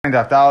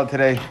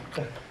Today,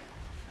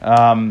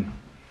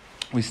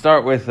 we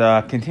start with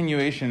a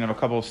continuation of a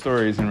couple of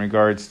stories in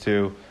regards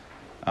to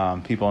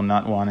people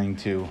not wanting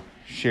to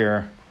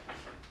share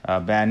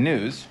bad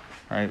news.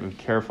 Right, we're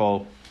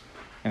careful.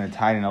 Going to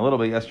tie it in a little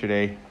bit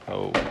yesterday,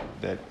 so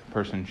that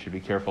person should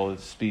be careful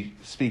to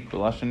speak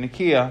b'lashon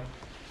nikiya.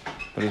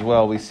 But as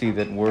well, we see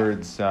that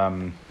words,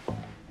 I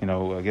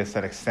guess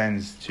that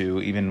extends to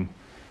even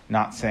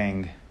not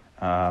saying,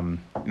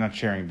 not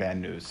sharing bad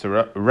news.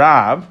 So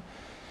Rav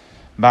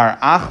Bar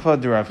Achva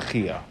de Rav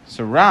Chia.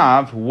 So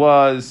Rav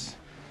was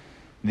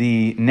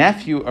the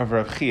nephew of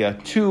Rav Chia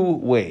two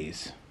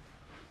ways.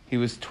 He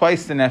was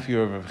twice the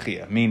nephew of Rav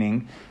Chia,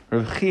 meaning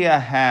Rav Chia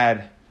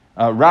had,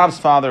 Rav's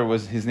father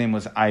his name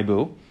was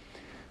Aibu.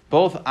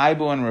 Both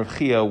Aibu and Rav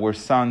Chia were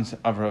sons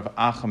of Rav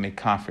Acha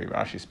Mikafri.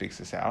 Rashi speaks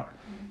this out.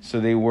 So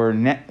they were,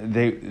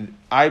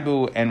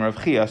 Aibu and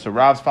Rav Chia, so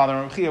Rav's father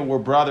and Rav Chia were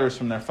brothers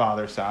from their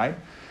father's side.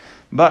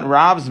 But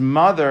Rav's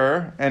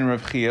mother and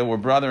Rav Chia were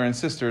brother and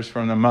sisters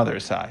from the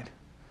mother's side.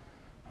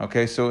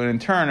 Okay, so in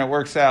turn, it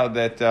works out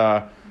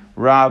that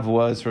Rav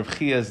was Rav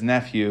Chia's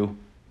nephew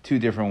two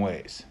different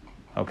ways.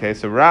 Okay,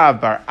 so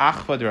Rav Bar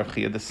Achva de Rav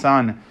Chia, the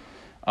son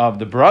of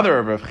the brother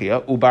of Rav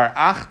Chia, Ubar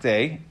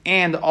Achte,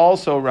 and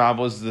also Rav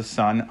was the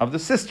son of the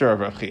sister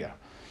of Rav Chia,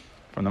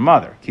 from the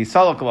mother.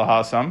 Kisalak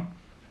lahasam.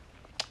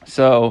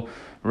 So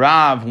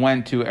Rav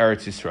went to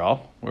Eretz Yisrael,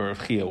 where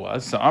Rav Chia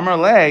was. So Amar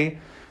Lei,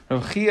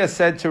 Rav Chia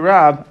said to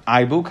Rav,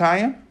 Aibu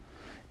Kayim?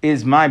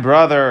 Is my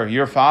brother,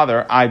 your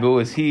father,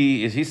 Aibu, is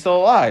he still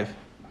alive?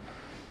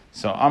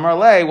 So Amar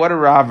Lei, what did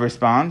Rav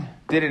respond?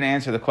 Didn't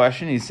answer the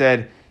question. He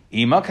said,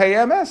 Ima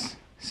Kayemes?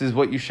 He says,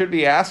 what you should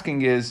be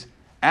asking is,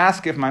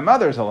 ask if my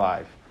mother's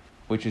alive,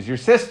 which is your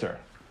sister.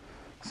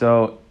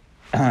 So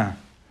Amar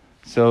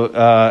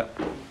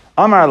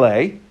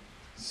Lei,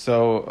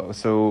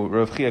 so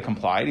Rav Chia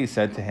complied. He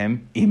said to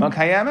him, Ima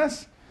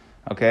Kayemes?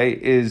 Okay,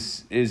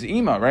 is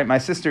Ima, right? My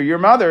sister, your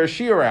mother, is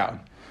she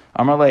around?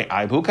 Amar le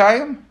Aibu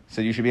Kayim?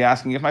 So you should be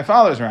asking if my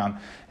father's around.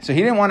 So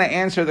he didn't want to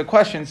answer the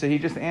question, so he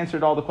just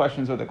answered all the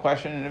questions with a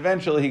question, and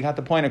eventually he got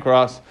the point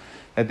across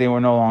that they were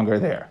no longer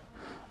there.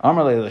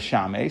 Amar le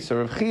L'Shameh.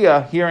 So Rav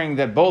Chia, hearing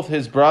that both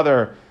his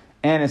brother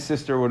and his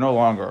sister were no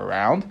longer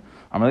around,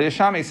 Amar le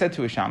L'Shameh said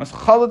to his shamas,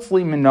 Chalitz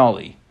li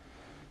minoli.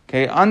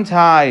 Okay,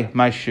 untie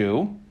my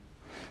shoe,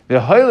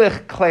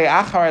 v'hoilich klei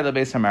acharei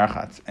lebeis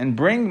hamerchatz, and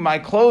bring my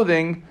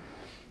clothing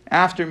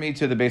after me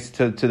to the base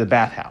to the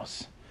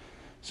bathhouse.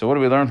 So what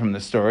do we learn from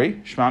this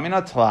story? Shma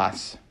mina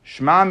tlas.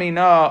 Shma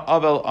mina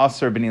avel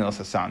aser benilas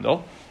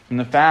hasandal. From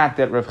the fact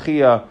that Rav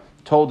Chia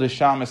told his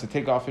shamas to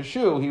take off his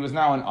shoe, he was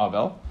now an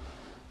avel.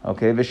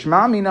 Okay,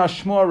 v'shma mina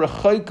shmua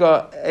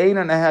rechoika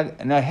eina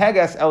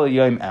nehegas el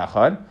yom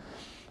echad.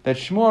 That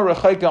shmua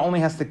rechoika only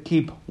has to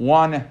keep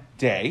one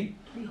day.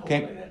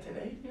 Okay.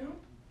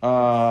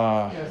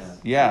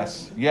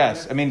 Yes.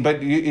 I mean,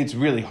 but it's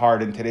really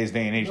hard in today's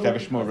day and age to have a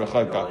shmur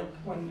rechoka.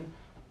 When,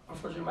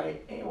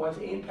 unfortunately, my wife's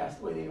aunt passed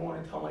away, they didn't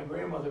want to tell my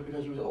grandmother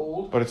because she was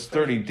old. But it's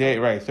 30 days,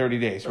 right? 30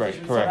 days, right?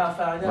 Correct.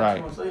 Right.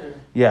 2 months later.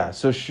 Yeah.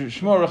 So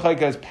shmur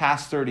rechoka is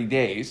past 30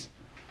 days,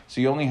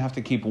 so you only have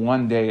to keep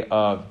 1 day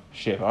of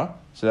shiva.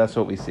 So that's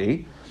what we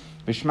see.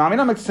 And we see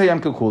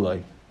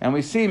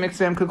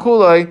miksayam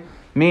kukuloi,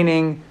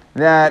 meaning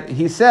that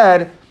he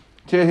said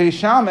to his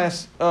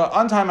shamas,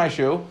 untie my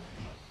shoe.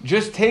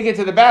 Just take it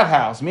to the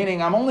bathhouse,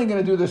 meaning I'm only going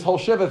to do this whole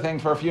Shiva thing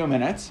for a few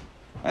minutes,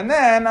 and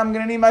then I'm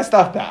going to need my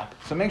stuff back.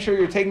 So make sure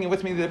you're taking it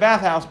with me to the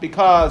bathhouse,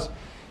 because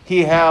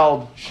he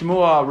held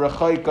Shmua,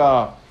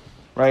 Rechoika,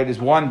 right, is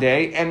 1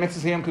 day, and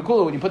Mitzvah Yom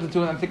Kikula. When you put the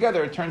two of them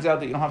together, it turns out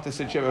that you don't have to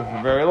sit Shiva for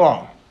very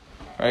long,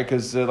 right?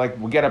 Because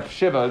we get up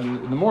Shiva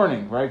in the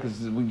morning, right? Because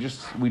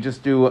we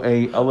just do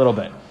a little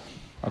bit.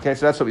 Okay,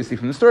 so that's what we see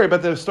from the story.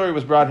 But the story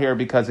was brought here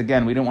because,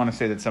 again, we didn't want to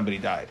say that somebody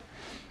died.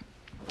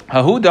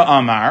 Hahuda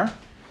Amar.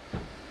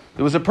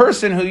 There was a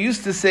person who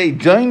used to say,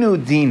 Dainu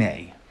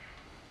Dine,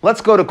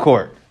 let's go to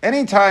court.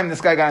 Anytime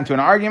this guy got into an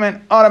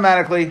argument,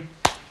 automatically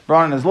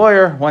brought in his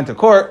lawyer, went to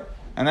court,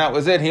 and that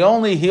was it. He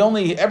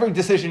only every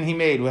decision he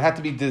made would have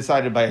to be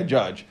decided by a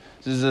judge.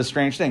 This is a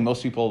strange thing.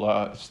 Most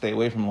people stay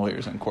away from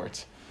lawyers and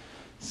courts.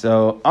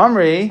 So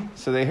Amri,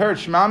 so they heard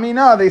Shema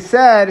Mina, they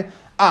said,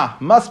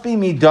 must be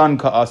me dun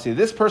ka'asi.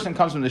 This person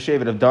comes from the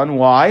Shevet of Dun.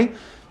 Why?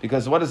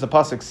 Because what does the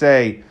pasuk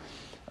say?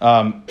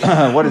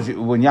 What is it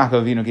when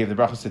Yaakov Avinu gave the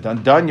brachos to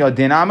Dan? Dan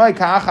yodinamai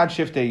ka'achad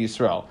shiftei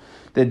Yisrael.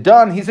 That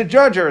Dan, he's a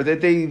judger.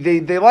 That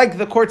they like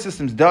the court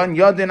systems. Dan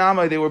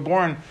yodinamai. They were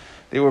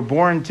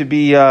born to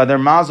be their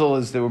mazel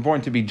is they were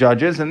born to be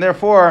judges, and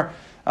therefore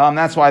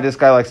that's why this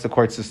guy likes the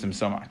court system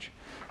so much.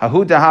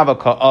 Hahu dahava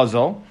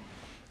ka'azol.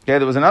 Okay,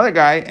 there was another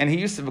guy, and he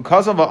used to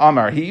ka'azol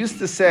va'amar. He used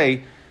to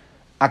say,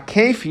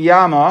 akef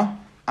yama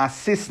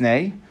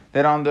asisne.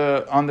 That on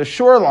the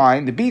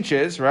shoreline, the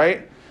beaches,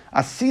 right?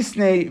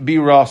 Asisne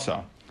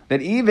birasa,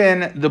 that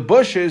even the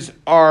bushes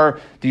are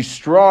these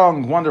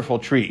strong, wonderful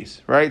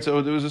trees, right?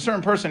 So there was a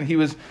certain person,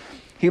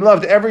 he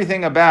loved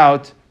everything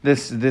about the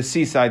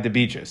seaside, the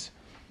beaches.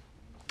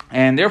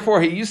 And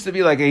therefore, he used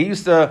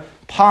to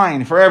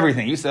pine for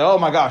everything. He used to say, oh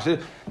my gosh,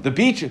 the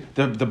beach,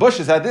 the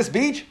bushes at this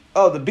beach,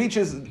 oh, the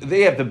beaches,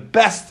 they have the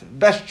best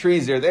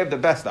trees there. They have the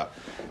best stuff.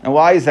 And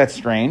why is that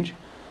strange?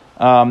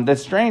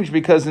 That's strange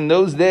because in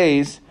those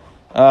days,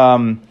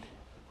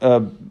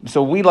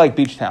 so we like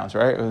beach towns,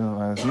 right?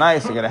 It's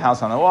nice. You get a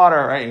house on the water,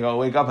 right? You go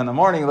wake up in the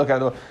morning, you look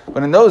at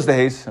but in those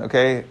days,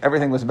 okay,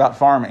 everything was about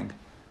farming.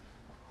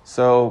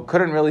 So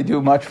couldn't really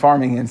do much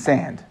farming in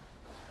sand.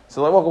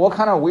 So like, what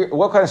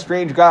kind of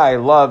strange guy he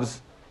loves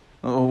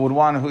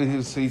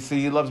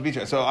beach?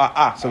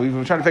 So we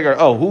were trying to figure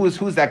out,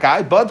 who's that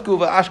guy? Badku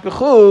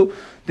v'ashkachu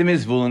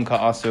demizvulin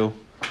ka'asu.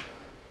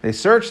 They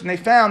searched and they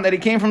found that he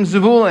came from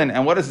Zvulun.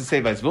 And what does it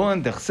say by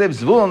Zvulun? Dechsiv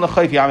Zvulun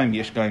l'chayv yamim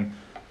yishkain.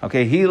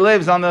 Okay, he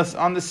lives on the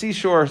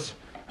seashores.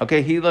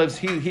 Okay, he loves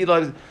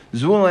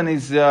Zvulun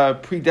is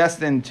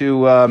predestined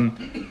to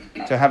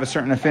have a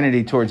certain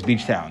affinity towards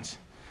beach towns.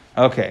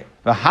 Okay,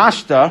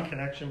 Vahashta.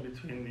 Connection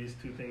between these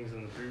two things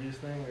and the previous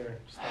thing, or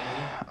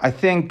I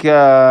think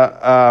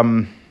I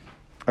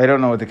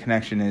don't know what the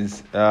connection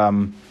is.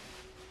 I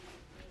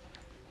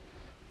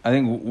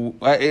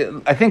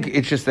think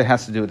it's just it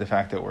has to do with the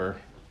fact that we're.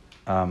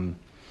 I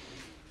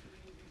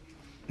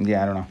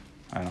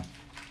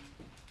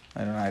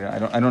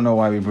don't know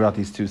why we brought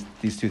these two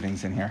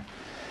things in here.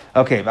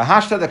 Okay,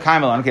 Vahashta the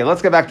Kaimelon. Okay,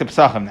 let's get back to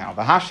Pesachim now.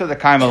 Vahashta the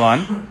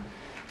Kaimelon.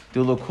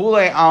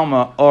 Dulukule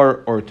alma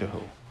or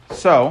ortuhu.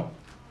 So,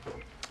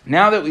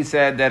 now that we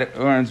said that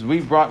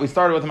we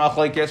started with the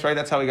machlokes, right?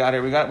 That's how we got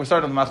here. We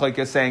started with the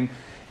machlokes saying,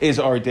 is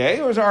our day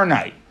or is our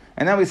night?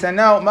 And then we said,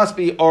 no, it must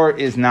be or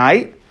is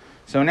night.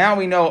 So now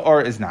we know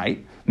or is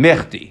night.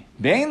 Mechti.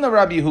 Bein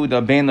l'Rabbi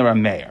Yehuda, bein l'Rab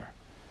Meir.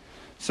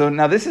 So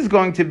now this is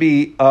going to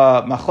be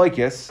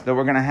machlokes that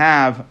we're going to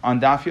have on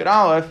Daf Yud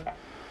Aleph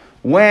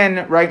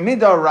when, right,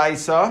 Midar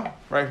Raisa,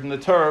 right, from the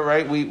Torah,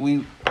 right, we're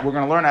going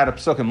to learn out of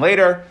Psukim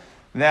later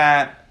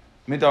that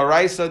Midar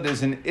Raisa,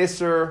 there's an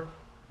Isser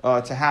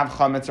to have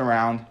chametz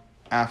around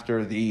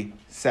after the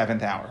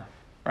 7th hour,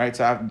 right?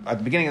 So at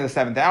the beginning of the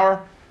 7th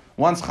hour,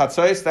 once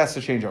chatzos, that's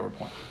the changeover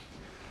point.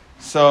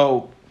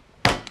 So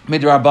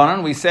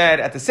Midrabanan, we said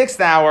at the 6th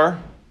hour,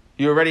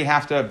 you already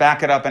have to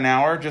back it up an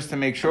hour just to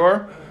make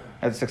sure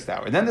at the 6th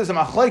hour. Then there's a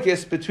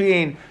machlokes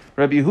between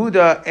Rabbi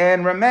Yehuda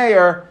and Reb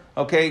Meir.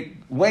 Okay,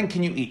 when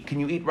can you eat? Can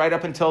you eat right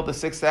up until the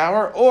 6th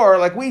hour? Or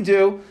like we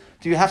do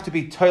you have to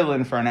be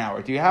toiling for an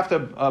hour? Do you have to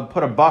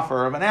put a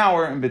buffer of an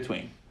hour in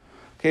between?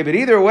 Okay, but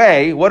either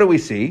way, what do we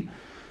see?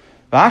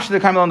 So the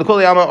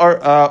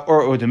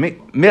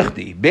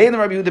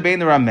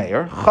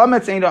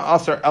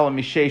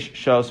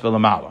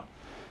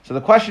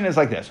question is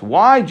like this.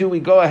 Why do we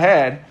go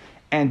ahead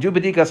and do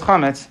B'dikas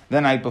Chametz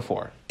the night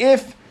before?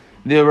 If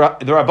the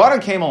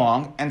Rabbanan came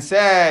along and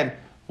said,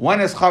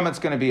 when is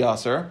Chametz going to be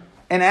Asr?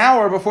 An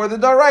hour before the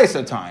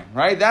Daraisa time,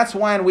 right? That's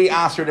when we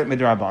Asred at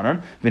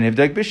Midrabanan,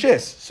 V'nivdek B'shis.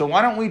 So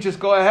why don't we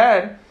just go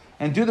ahead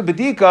and do the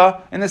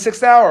B'dika in the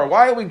 6th hour?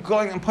 Why are we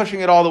going and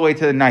pushing it all the way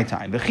to the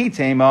nighttime?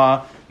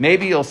 V'chitema,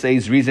 maybe you'll say,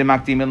 Zrize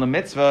Makdim in the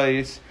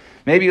mitzvahs.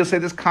 Maybe you'll say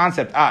this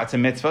concept, it's a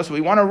mitzvah, so we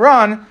want to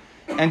run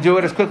and do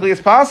it as quickly as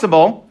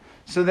possible.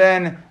 So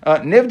then,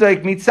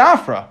 Nivdek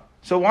Mitzafra.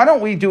 So why don't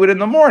we do it in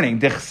the morning?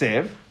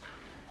 Dechsev.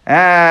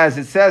 As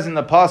it says in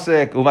the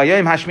pasuk,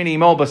 "Uvayim hashmini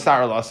imol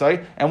basar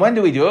lasai." And when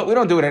do we do it? We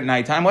don't do it at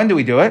nighttime. When do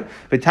we do it?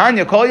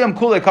 B'tanya kol yom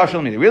kulei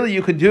kashal mila. Really,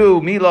 you could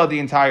do milah the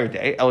entire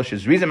day. Elish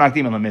zriza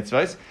makdim el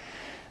mitzvahs.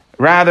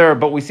 Rather,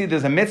 but we see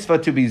there's a mitzvah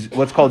to be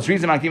what's called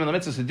zriza makdim el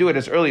mitzvahs to do it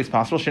as early as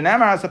possible.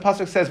 Shenamar, as the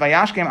pasuk says,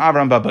 "Vayashkem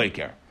Avram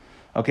ba'boker."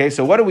 Okay,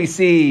 so what do we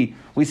see?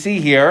 We see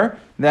here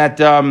that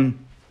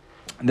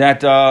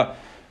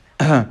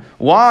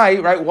why,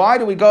 right? Why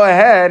do we go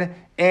ahead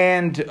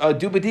and do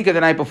B'dika the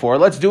night before?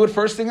 Let's do it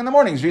first thing in the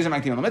morning. Zriza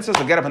makdim el mitzvahs.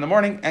 So get up in the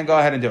morning and go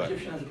ahead and do it.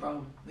 Egyptian has a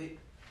problem.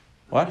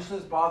 What? The Mishnah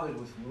is bothered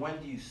with when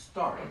do you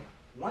start.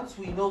 Once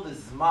we know the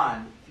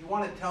Zman, if you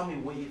want to tell me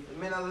what you,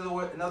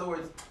 in other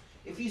words,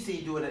 if you say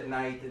you do it at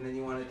night and then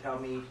you want to tell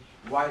me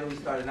why do we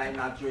start at night,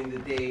 not during the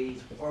day,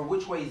 or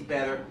which way is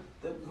better,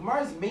 the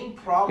Gemara's main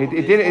problem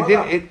it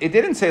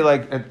didn't say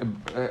like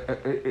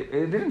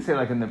it didn't say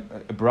like in the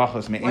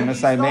brachos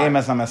me'emas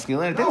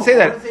hamaskilin. It didn't say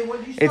that.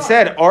 It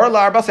said or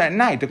la'arbasa at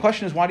night. The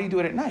question is, why do you do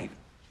it at night?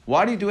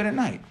 Why do you do it at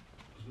night?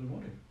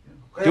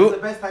 Because it's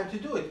the best time to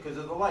do it because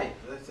of the light.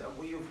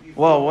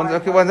 No.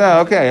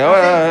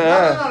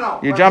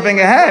 You're jumping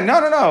ahead.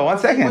 No. 1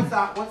 second.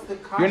 What's the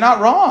kasha? You're not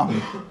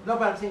wrong. No,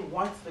 but I'm saying,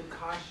 what's the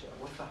kasha?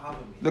 What's the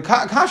havamim? The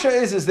kasha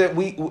is that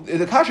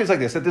the kasha is like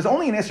this, that there's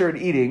only an isser at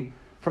eating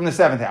from the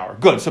 7th hour.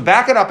 Good. So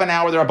back it up an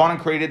hour. The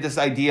Rabbanan created this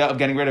idea of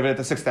getting rid of it at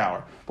the 6th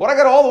hour. But what I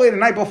got all the way the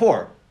night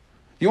before.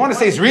 You want to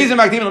say it's reason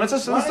back to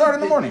let's start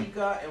in the morning.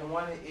 And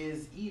one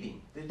is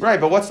eating.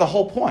 Right, but what's the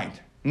whole point?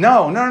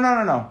 No.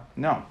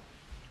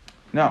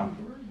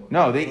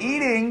 The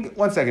eating,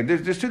 1 second,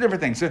 there's two different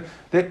things. So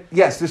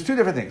there's two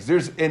different things.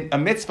 There's a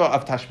mitzvah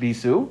of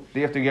tashbisu, that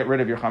you have to get rid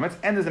of your chametz,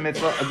 and there's a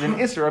mitzvah of an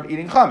isser of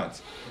eating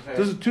chametz. Okay.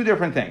 Those are two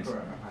different things.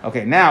 Correct.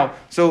 Okay, now,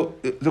 so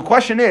the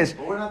question is...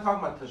 But we're not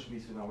talking about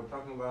tashbisu now.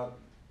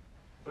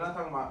 We're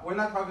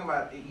not talking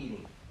about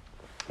eating.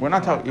 We're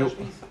not talking.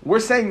 We're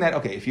saying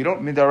that if you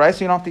don't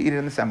midoraisa, you don't have to eat it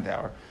in the 7th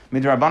hour.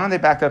 Midrabanan, they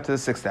backed up to the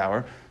 6th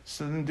hour.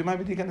 So then do my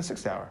bedika in the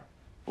 6th hour.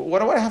 But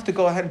what do I have to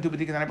go ahead and do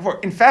bedika the night before?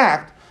 In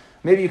fact,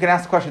 maybe you can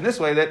ask the question this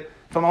way: that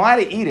if I'm allowed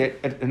to eat it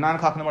at 9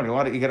 o'clock in the morning, I'm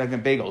allowed to eat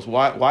bagels.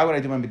 Why would I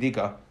do my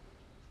bedika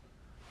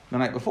the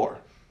night before?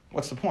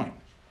 What's the point?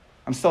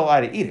 I'm still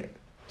allowed to eat it.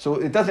 So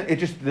it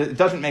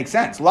doesn't make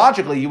sense.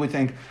 Logically, you would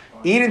think,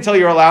 eat until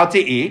you're allowed to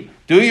eat,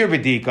 do your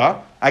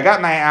bedika, I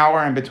got my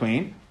hour in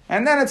between,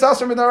 and then it's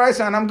also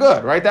midaraisa and I'm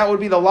good, right? That would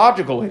be the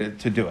logical way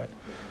to do it.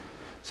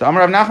 So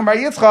Amar Rav Nachman bar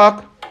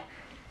Yitzchak.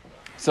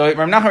 So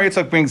Rav Nachman bar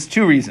Yitzchak brings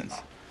 2 reasons.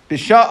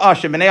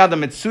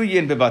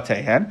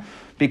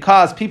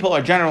 Because people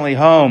are generally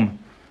home,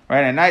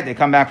 right, at night, they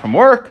come back from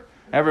work,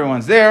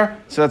 everyone's there,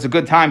 so that's a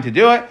good time to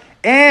do it.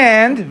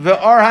 And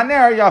ve'or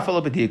haner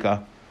yafal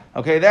bedika.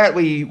 Okay,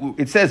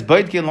 it says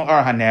Baitkin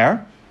Ar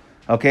Haner.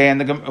 Okay, and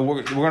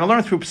we're going to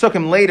learn through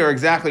Psukim later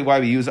exactly why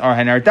we use Ar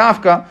Haner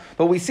Dafka,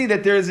 but we see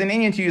that there is an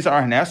Indian to use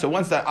Ar Haner, so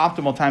once the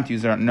optimal time to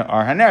use Ar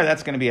Haner,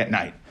 that's going to be at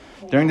night.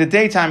 During the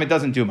daytime, it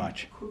doesn't do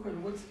much. Quick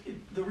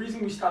question, the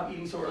reason we stop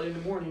eating so early in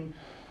the morning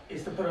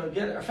is to put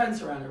a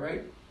fence around it,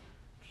 right?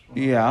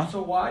 Yeah.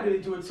 So why do they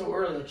do it so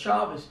early? Like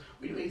Shabbos,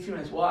 we do 18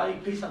 minutes. Why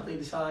Pesach they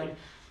decide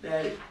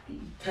that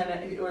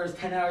 10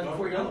 hours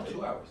before you go?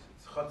 2 hours.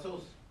 It's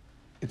chatzos.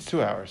 It's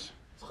 2 hours.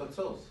 It's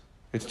chatzos.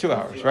 It's 2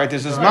 hours, right?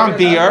 There's Zman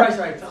beer.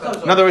 Right.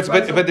 In other words,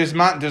 but there's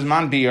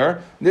man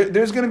beer.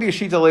 There's going to be a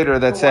shita later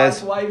that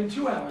says. Why even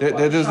 2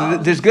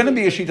 hours? There's going to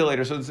be a shita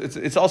later, so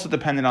it's also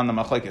dependent on the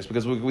machlekes,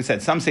 because we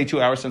said some say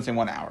 2 hours, some say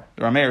 1 hour.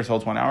 The Rameir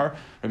holds 1 hour.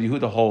 Rabbi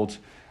Yehuda holds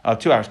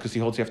 2 hours because he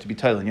holds you have to be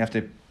toilet. You have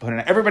to put in.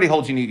 Everybody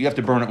holds you have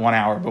to burn it 1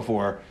 hour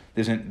before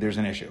there's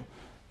an issue.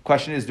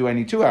 Question is, do I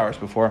need 2 hours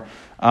before?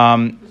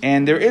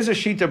 And there is a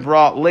shita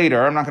brought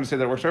later. I'm not going to say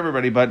that it works for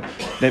everybody, but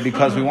that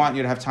because we want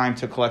you to have time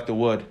to collect the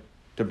wood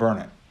to burn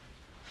it.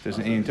 There's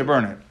an Indian to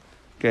burn it.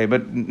 Okay,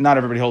 but not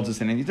everybody holds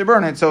this in Indian to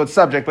burn it, so it's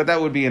subject, but that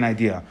would be an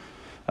idea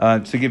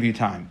to give you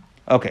time.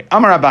 Okay,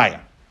 Amar Abaya.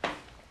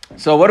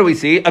 So what do we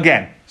see?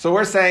 Again, so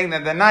we're saying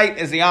that the night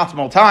is the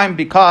optimal time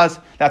because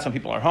that's when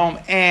people are home,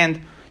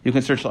 and you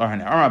can search the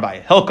Arhaner. Amar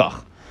Abaya.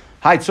 Hilkach.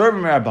 Hi,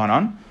 Tzorvim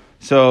Rabbanon.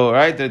 So,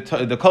 right,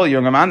 the Kol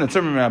younger man, the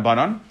Tzorvim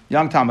Rabbanon,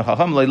 young Talmid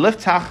Chacham,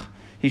 Leiliftach,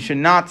 he should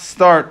not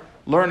start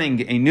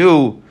learning a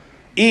new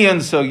Ian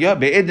Sugya,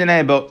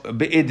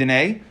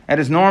 Be'idnei, at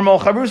his normal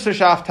Chavrusa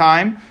Shaf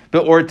time,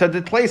 Be'orta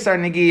Detleisar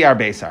Nigi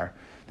Arbesar.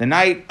 The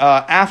night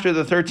after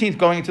the 13th,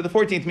 going into the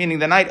 14th, meaning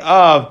the night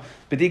of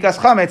B'dikas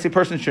Chametz, a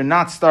person should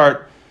not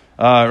start,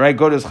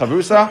 go to his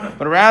Chavrusa,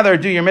 but rather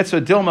do your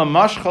mitzvah, Dilma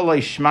Mashchalei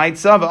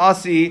Shmaitza,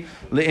 V'asi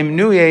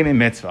Le'imnuye Mi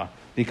Mitzvah.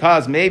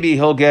 Because maybe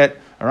he'll get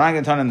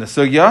orangutan in the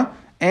Sugya,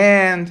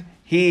 and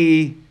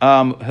he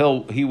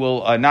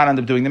will not end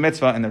up doing the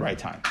mitzvah in the right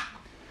time.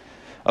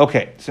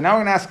 Okay, so now we're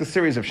going to ask a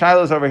series of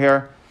shilos over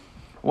here.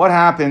 What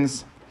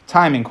happens?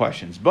 Timing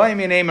questions.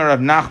 Let's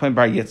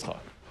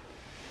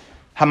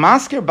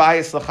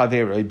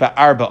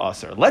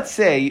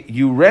say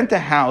you rent a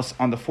house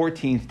on the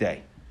 14th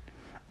day.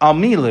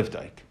 Almi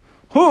livdaik.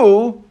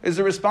 Who is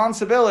the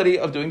responsibility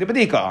of doing the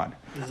bedika on?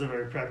 This is a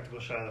very practical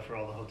shiloh for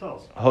all the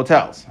hotels.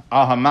 Hotels.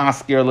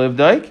 Ahamaskir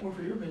livdaik. Or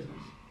for your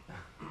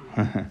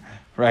business.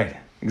 Right,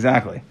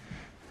 exactly.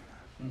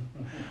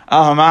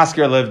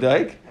 Ahamaskir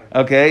livdaik.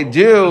 Okay,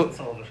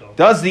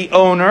 does the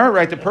owner,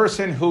 right, the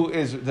person who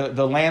is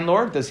the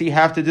landlord, does he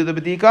have to do the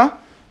bedika?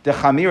 The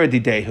chamira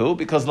didehu,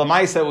 because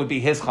lamaisa would be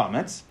his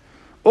chametz.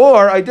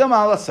 Or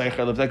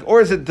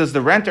does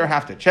the renter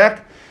have to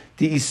check?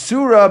 The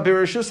isura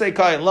birishusei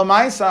kai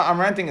lamaisa, I'm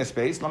renting a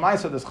space.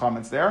 Lamaisa, there's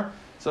chametz there,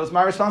 so it's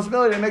my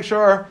responsibility to make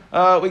sure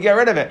we get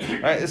rid of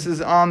it. Right, this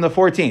is on the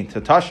 14th.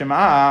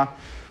 Tashima,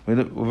 we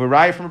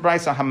arrive from a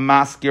brayso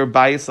hamaskir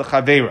bayis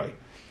lechaveroi.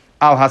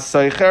 Al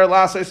hasaycher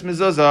lasos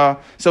mezuzah.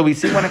 So we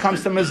see when it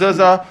comes to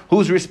mezuzah,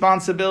 whose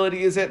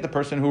responsibility is it? The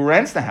person who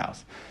rents the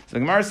house. So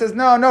the Gemara says,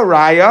 no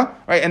raya,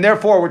 right? And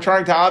therefore, we're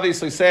trying to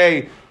obviously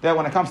say that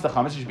when it comes to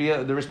chametz, it should be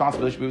the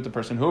responsibility should be with the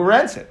person who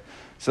rents it.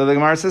 So the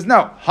Gemara says,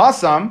 no.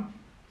 Hasam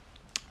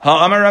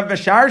ha'amar Rav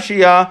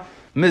Mesharshia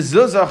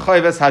mezuzah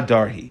chayves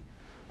hadarhi.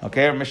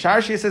 Okay, Rav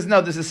Mesharshia says,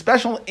 no. There's a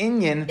special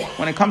inyan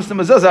when it comes to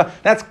mezuzah.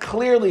 That's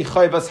clearly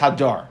chayves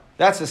hadar.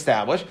 That's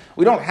established.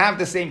 We don't have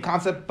the same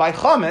concept by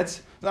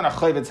chametz. It's not a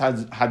chayvetz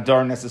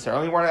hadar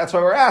necessarily. That's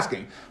why we're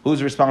asking.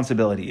 Whose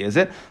responsibility is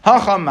it?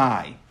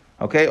 Hachamai.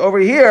 Okay, over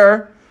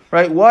here,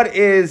 right, what's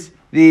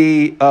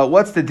the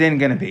din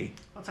going to be?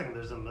 1 second,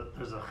 there's a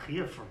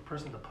chiyuv for a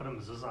person to put a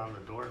mezuzah on the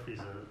door if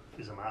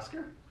he's a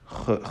masker?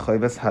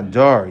 Chayvetz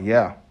hadar,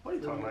 yeah. What are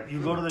you talking about? You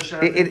go to the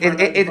sheriff.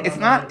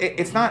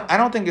 It's not, I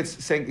don't think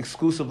it's saying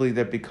exclusively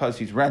that because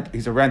he's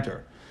a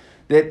renter.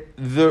 That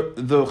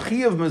the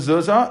chiyuv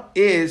mezuzah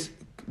is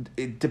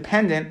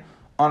dependent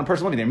on a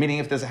person living there, meaning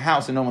if there's a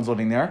house and no one's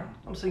living there.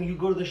 I'm saying you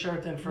go to the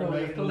Sheraton for a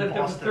night in live there for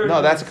Boston. 30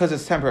 No, that's because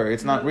it's temporary.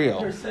 It's not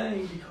real. They're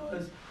saying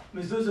because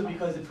mezuzah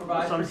because it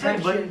provides That's what I'm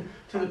saying, protection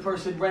to the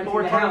person renting But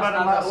we're the talking house,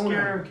 about a not the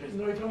owner. masker.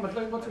 No, you're talking about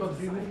like, what's about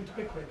if you move to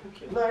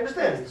Pickwick? No, I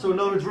understand. So in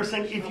other words, we're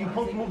saying if you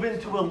move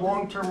into a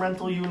long-term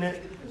rental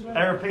unit,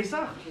 Erev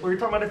Pesach, or you're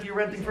talking about if you're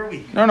renting for a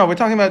week? No, we're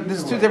talking about, this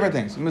is two different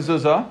things.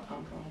 Mezuzah.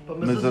 But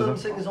mezuzah, I'm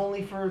saying, is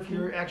only for if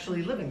you're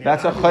actually living there.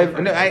 That's a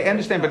chayv. No, I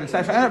understand, but it's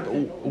not.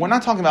 We're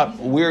not talking about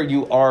where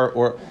you are,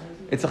 or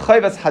it's a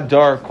chayvas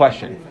hadar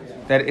question.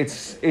 That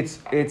it's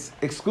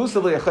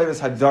exclusively a chayvas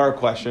hadar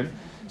question.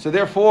 So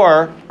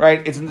therefore,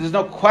 right? There's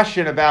no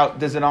question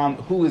about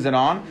who is it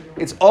on.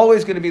 It's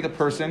always going to be the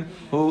person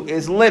who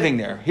is living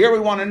there. Here we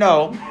want to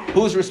know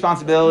whose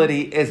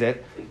responsibility is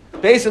it.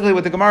 Basically,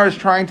 what the Gemara is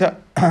trying to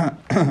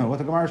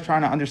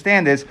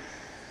understand is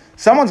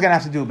someone's going to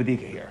have to do a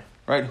bedika here.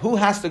 Right? Who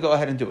has to go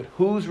ahead and do it?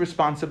 Whose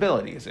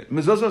responsibility is it?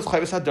 Mezuzah is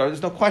chayvas hadar.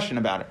 There's no question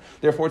about it.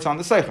 Therefore, it's on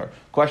the seicher.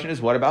 Question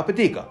is, what about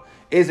bedika?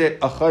 Is it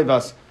a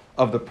chayvas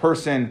of the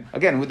person?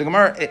 Again, with the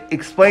Gemara,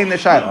 explain the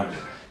shayla.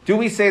 Do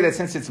we say that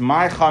since it's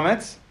my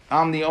chametz,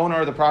 I'm the owner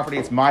of the property,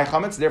 it's my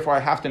chametz, therefore I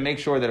have to make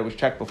sure that it was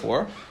checked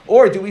before?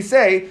 Or do we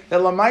say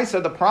that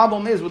lamaisa, the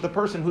problem is with the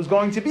person who's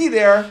going to be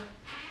there,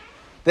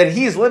 that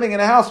he is living in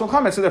a house with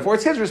chametz, so therefore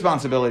it's his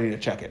responsibility to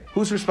check it.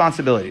 Whose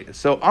responsibility is it?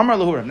 So Amar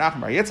Lahu Rav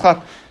Nachman bar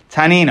Yitzchak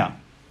Tanina.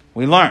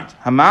 We learned.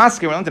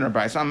 Hamasker, we learned in our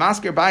Brayso.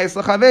 Hamasker bayis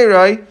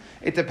l'chaveroi.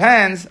 It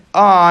depends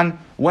on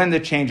when the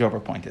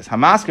changeover point is.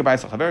 Hamasker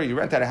bayis l'chaveroi. You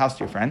rent out a house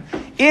to your friend.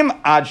 Im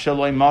ad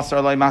shaloi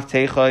masar loy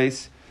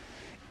maftechos.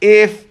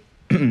 If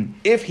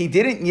he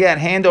didn't yet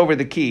hand over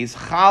the keys,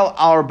 chal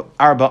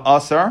arba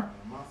asar,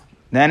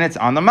 then it's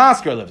on the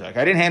masker lives like.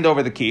 I didn't hand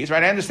over the keys,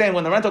 right? I understand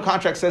when the rental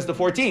contract says the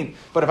 14th,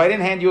 but if I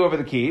didn't hand you over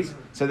the keys,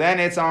 so then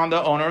it's on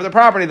the owner of the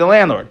property, the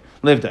landlord.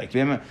 Lived like.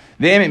 If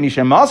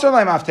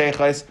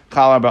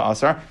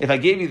I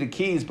gave you the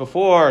keys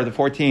before the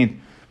 14th,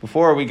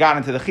 before we got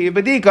into the Chiyuv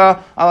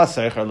B'dika, ala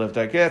seicher lived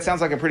like. Yeah, it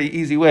sounds like a pretty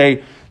easy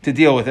way to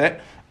deal with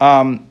it.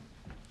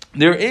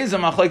 There is a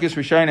machlekes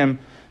rishonim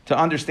to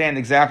understand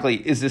exactly,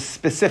 is this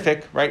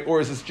specific, right,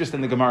 or is this just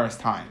in the Gemara's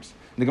times?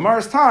 In the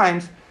Gemara's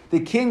times, the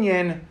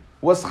kinyan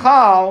was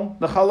chal,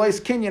 the chalais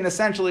kinyan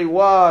essentially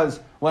was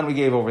when we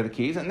gave over the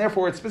keys, and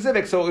therefore it's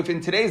specific. So if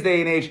in today's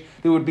day and age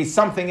there would be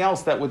something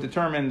else that would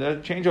determine the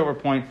changeover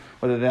point,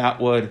 whether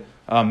that would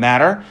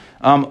matter.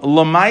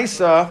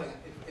 Lamaisa.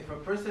 If a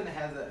person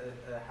has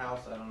a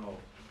house, I don't know,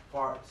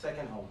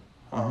 second home,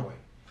 far away,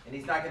 and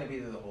he's not going to be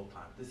there the whole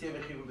time, does he have a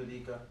chiyuv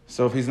b'dika?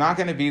 So if he's not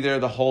going to be there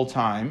the whole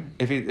time,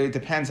 it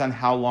depends on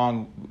how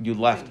long you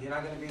left.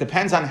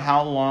 Depends on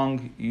how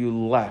long you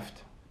left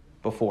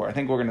before. I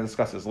think we're going to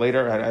discuss this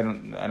later. I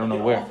don't know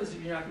where. Office,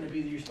 if you're not going to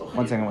be there, you're still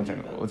One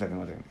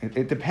second.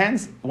 It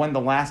depends when the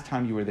last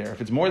time you were there.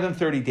 If it's more than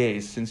 30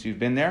 days since you've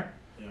been there,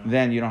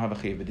 then you don't have a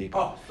chiyuv b'dika.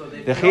 Oh, so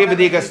the chiyuv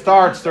b'dika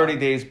starts 30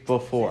 days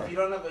before. So if you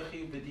don't have a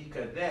chiyuv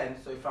b'dika then,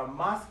 so if I'm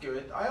masker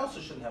it, I also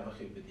shouldn't have a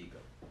chiyuv b'dika.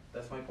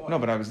 That's my point. No,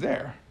 but I was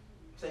there.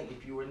 I'm saying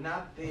if you were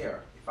not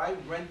there, if I'm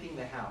renting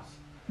the house,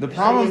 the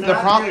problem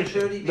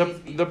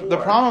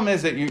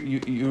is that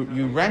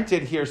you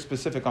rented here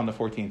specific on the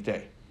 14th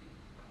day.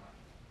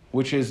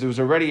 Which is there's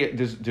already a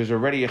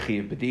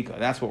chiyuv b'dika.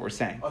 That's what we're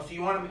saying. Oh, so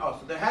you want to? Oh,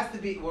 so there has to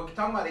be. We're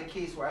talking about a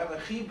case where I have a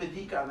chiyuv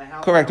b'dika on the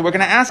house. Correct. We're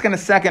going to ask in a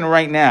second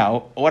right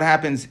now what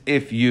happens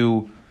if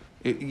you.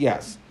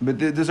 Yes, but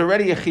there's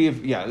already a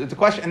chiyuv. Yeah, it's a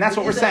question, and that's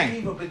what we're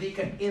saying. Is a chiyuv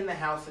b'dika in the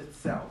house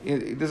itself?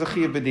 There's a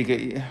chiyuv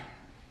b'dika.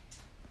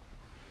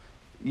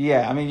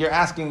 Yeah, I mean, you're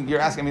asking.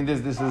 I mean,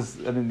 this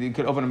is. I mean, you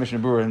could open a Mishnah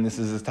Berurah, and this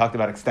is talked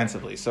about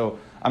extensively. So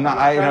I'm not.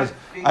 I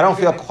don't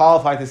feel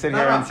qualified to sit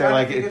here and say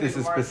like this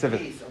is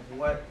specific.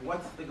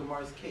 What's the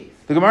Gemara's case?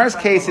 The Gemara's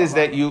case is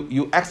that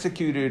you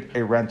executed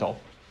a rental,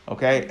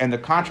 okay, and the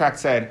contract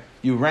said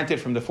you rented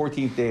from the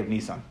 14th day of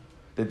Nisan.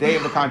 The day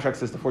of the contract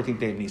says the 14th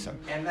day of Nisan.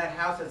 And that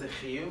house has a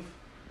chiyuv?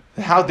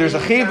 There's a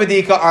chiyuv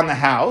b'dika on the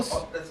house.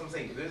 Oh, that's what I'm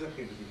saying. There's a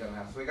chiyuv b'dika on the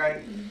house. So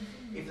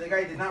if the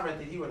guy did not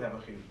rent it, he would have a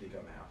chiyuv b'dika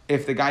on the house.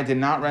 If the guy did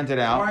not rent it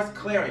out, Gemara's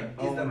clearing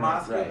is the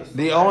master.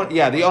 The owner.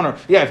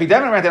 Yeah, if he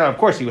didn't rent it out, of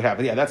course he would have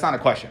it. Yeah, that's not a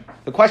question.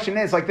 The question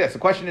is like this. The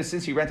question is,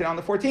 since he rented on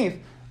the 14th,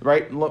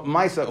 right?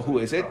 Maisa, who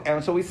is it?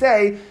 And so we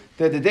say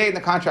that the day in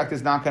the contract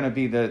is not going to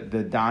be the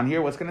don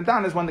here. What's going to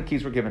don is when the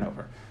keys were given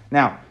over.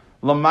 Now,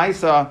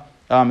 Lamaisa,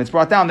 it's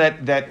brought down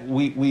that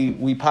we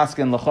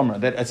paskin l'chumra,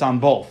 that it's on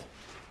both,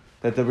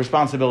 that the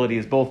responsibility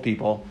is both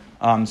people.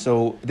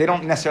 So they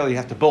don't necessarily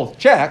have to both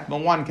check, but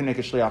one can make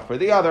a shliach for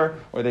the other,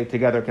 or they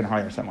together can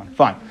hire someone.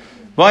 Fine.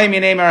 Next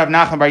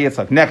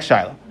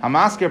shaila.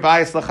 Hamasker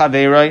bayis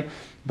l'chaveroi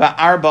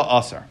ba'arba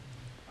asar.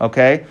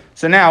 Okay,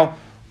 so now.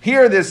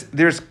 Here,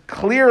 there's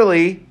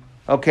clearly,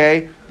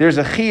 okay, there's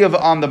a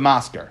chiyuv on the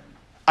masker.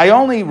 I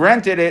only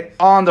rented it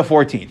on the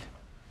 14th.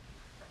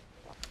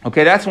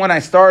 Okay, that's when I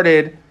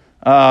started.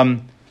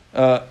 So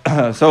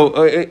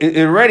it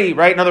already,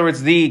 right? In other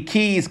words, the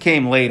keys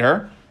came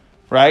later,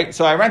 right?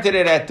 So I rented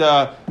it at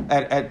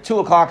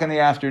 2:00 in the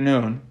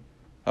afternoon,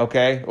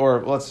 okay,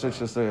 or let's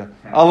just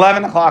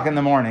 11 o'clock in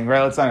the morning,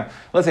 right? Let's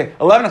say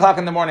 11 o'clock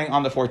in the morning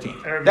on the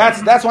 14th.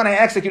 That's when I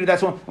executed.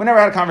 That's when we never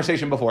had a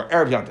conversation before.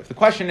 Erev Yontif. The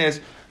question is,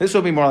 this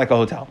will be more like a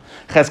hotel.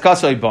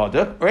 Cheskasoi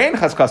baduk or ain't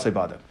cheskasoi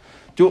baduk?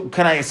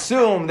 Can I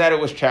assume that it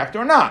was checked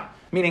or not?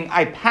 Meaning,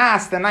 I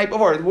passed the night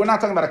before. We're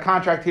not talking about a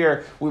contract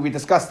here where we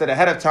discussed it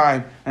ahead of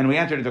time and we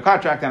entered into a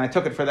contract and I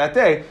took it for that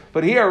day.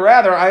 But here,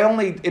 rather, I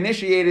only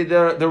initiated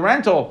the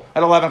rental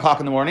at 11 o'clock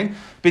in the morning.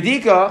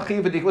 Chiyuv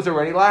Bedika was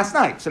already last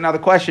night. So now the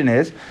question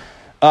is,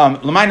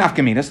 L'may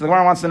nafkamina. So the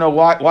Gemara wants to know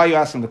why you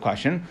asked him the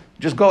question.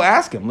 Just go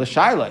ask him.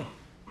 L'shayle.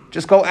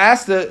 Just go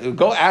ask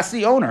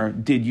the owner,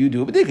 did you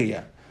do a Bedika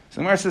yet? So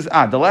the Gemara says,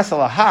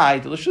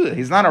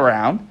 he's not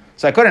around,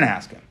 so I couldn't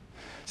ask him.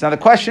 So now the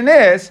question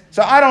is,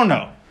 so I don't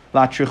know.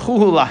 Are we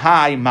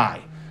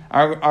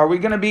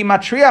going to be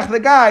matriach the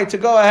guy to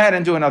go ahead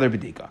and do another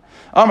bedika?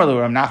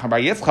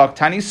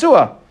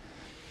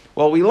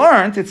 Well, we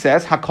learned, it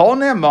says, Hakol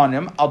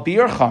ne'emanim al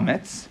bir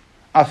chametz,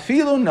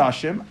 afilu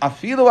nashim,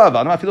 afilu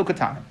avadim, afilu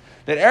katanim.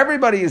 That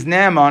everybody is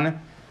ne'eman,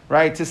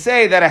 right, to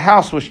say that a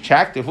house was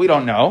checked, if we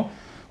don't know.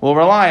 We'll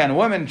rely on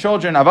women,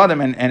 children,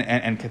 avadim,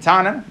 and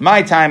katanim.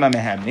 My time,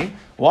 amehemni.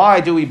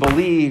 Why do we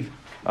believe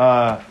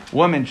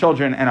women,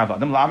 children, and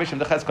avadim? Lamishim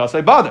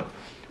decheskasei badim.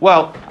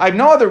 Well, I have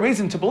no other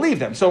reason to believe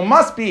them. So it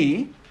must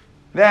be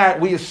that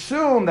we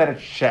assume that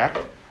it's checked,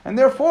 and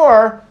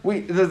therefore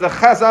the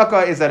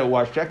chazaka is that it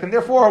was checked, and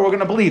therefore we're going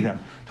to believe them.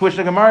 To which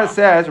the Gemara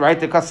says, right,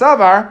 the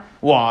kasavar,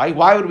 why?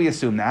 Why would we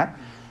assume that?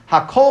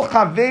 Hakol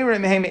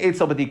chaverim mehem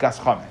eitzel b'dikas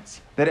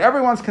chametz. That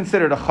everyone's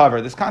considered a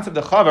chaver. This concept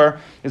of chaver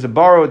is a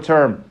borrowed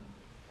term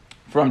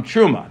from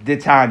Truma,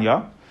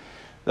 Ditanya.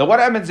 Now, what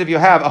happens if you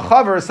have a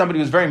chaver is somebody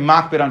who's very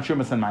makbid on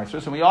Trumas and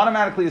Maasros, and we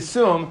automatically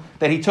assume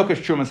that he took his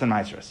Trumas and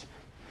Maasros.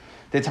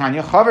 The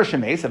Tanya chaver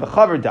shemes, if a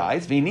chaver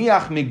dies,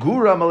 v'niach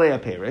migura malea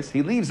peres,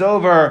 he leaves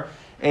over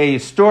a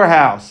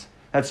storehouse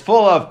that's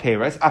full of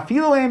peres.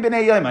 Afilu ein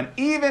b'nei yoman,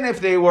 even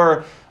if they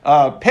were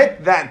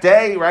picked that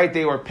day, right?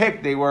 They were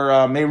picked. They were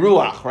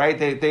meruach, right?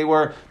 They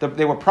were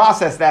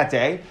processed that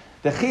day.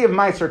 The chi of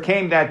meiser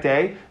came that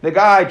day. The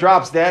guy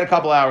drops dead a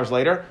couple hours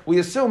later. We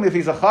assume if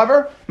he's a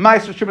chaver,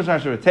 meiser shumas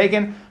meiser were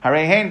taken.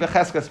 Harein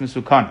b'cheskas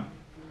misukanim.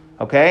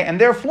 Okay,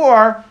 and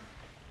therefore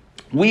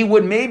we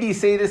would maybe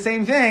say the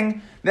same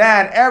thing.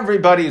 That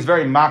everybody is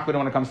very makbid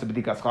when it comes to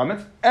b'dikas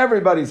chametz.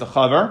 Everybody's a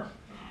chaver.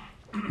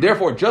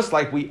 Therefore, just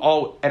like we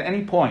all, at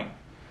any point,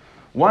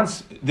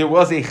 once there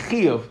was a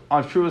chiyuv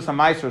on Truvas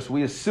HaMaisros,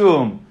 we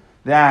assume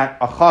that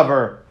a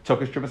chaver took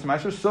his Truvas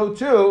HaMaisros. So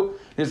too,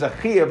 there's a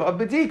chiyuv of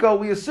bedika.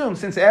 We assume,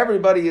 since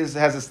everybody has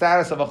a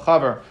status of a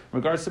chaver in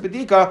regards to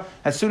bedika,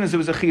 as soon as there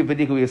was a chiyuv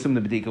bedika, we assume the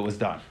bedika was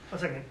done. 1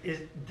 second.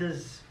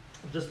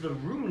 Does the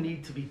room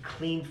need to be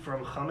cleaned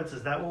from chametz?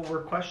 Is that what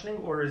we're questioning,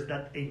 or is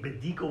that a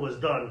bedika was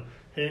done?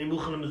 Are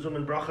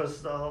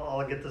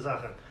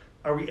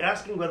we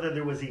asking whether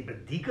there was a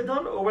bedika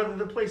done or whether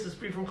the place is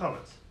free from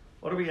chametz?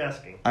 What are we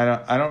asking?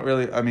 I don't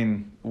really. I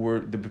mean,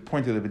 the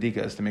point of the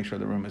bedika is to make sure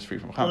the room is free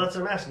from chametz. Well, that's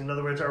what I'm asking. In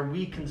other words, are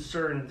we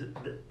concerned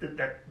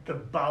that the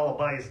Baal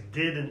Habayis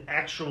did an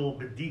actual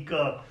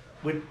bedika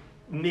with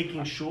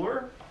making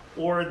sure,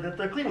 or that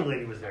the cleaning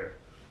lady was there?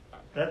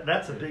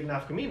 That's a big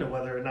nafkamina.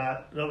 Whether or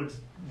not, in other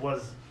words,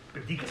 was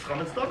bedika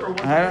chametz done or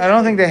was I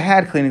don't think they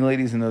had cleaning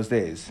ladies in those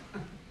days.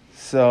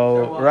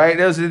 So, right,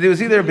 there was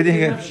either a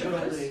bedika.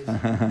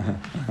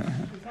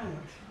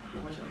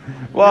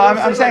 Well,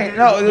 I'm saying,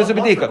 no, there's a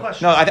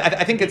bedika. No,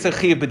 I think it's a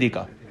chiyuv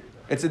bedika.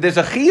 There's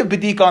a chiyuv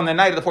bedika on the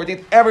night of the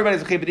 14th.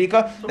 Everybody's a chiyuv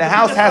bedika. So the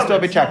house has to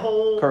be checked.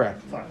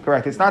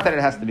 Correct. It's not that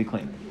it has to be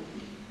cleaned.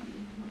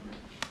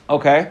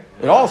 Okay.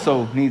 It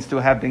also needs to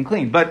have been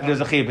cleaned, but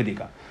there's a chiyuv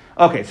bedika.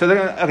 Okay, so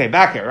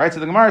back here, right? So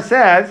the Gemara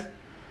says,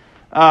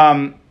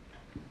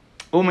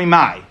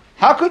 umimai.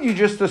 How could you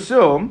just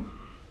assume?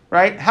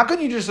 Right? How can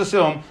you just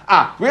assume,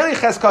 really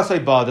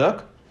cheskasei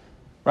baduk,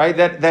 right?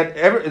 That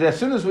as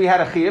soon as we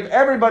had a chiyuv,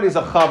 everybody's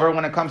a chaver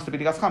when it comes to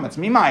b'dikas chametz.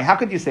 Mimai, how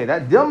could you say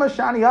that? Dilma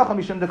shani yacham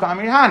mishum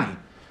dekamir hani.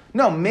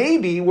 No,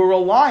 maybe we're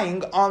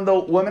relying on the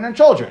women and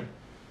children.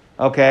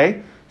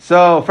 Okay?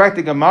 So,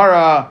 frakti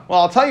Gemara,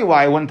 well, I'll tell you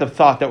why I wouldn't have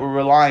thought that we're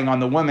relying on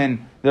the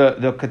women,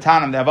 the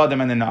katanim, the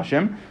avadim, and the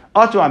nashim.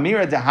 Atu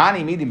amira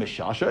dehani midi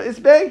mishasha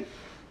isbei.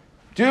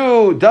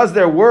 Does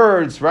their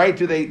words, right?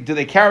 Do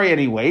they carry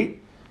any weight?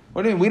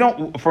 What do you mean? We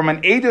don't, from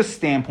an edus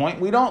standpoint,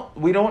 we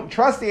don't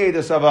trust the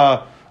edus of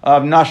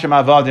nashim,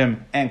 avadim,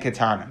 and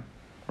katanim,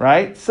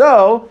 right?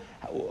 So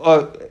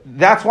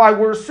that's why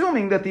we're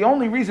assuming that the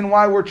only reason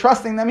why we're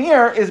trusting them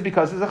here is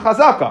because it's a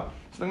chazaka.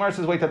 So the Gemara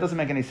says, wait, that doesn't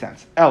make any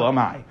sense.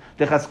 Elamai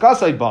the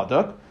cheskasei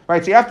baduk,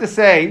 right? So you have to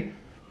say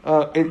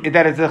that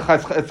it's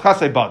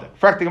cheskasei baduk.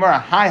 Frak the Gemara,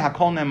 hi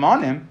hakol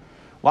nemanim.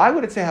 Why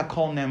would it say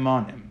hakol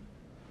nemanim?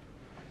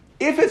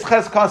 If it's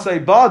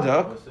cheskasei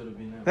baduk,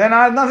 then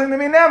I have nothing to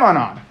be neman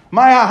on.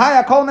 My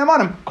haya kol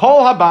nemanim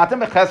kol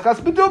habatim becheskas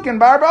bedukin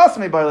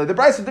barabasmi baile. The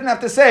Brisa didn't have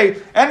to say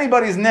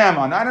anybody's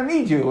neman. I don't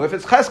need you. If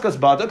it's cheskas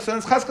baduk, so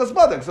it's cheskas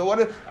baduk. So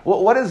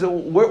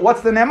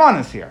what's the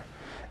nemanis here?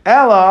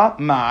 Ella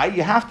mai.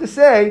 You have to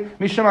say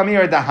mishum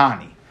amir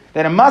dahani.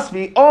 that it must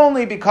be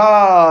only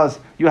because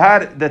you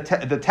had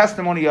the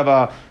testimony of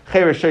a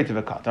cheresh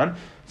sheitiv katan.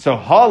 So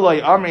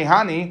haloi amri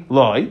hani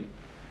loy,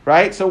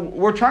 right? So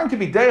we're trying to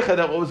be deicha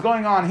that what was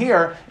going on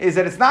here is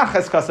that it's not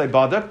cheskasei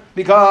baduk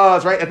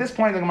because right at this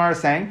point the Gemara is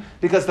saying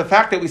because the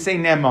fact that we say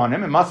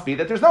nemanim it must be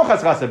that there's no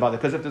cheskasei baduk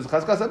because if there's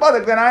cheskasei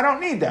baduk then I don't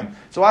need them.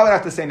 So I would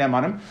have to say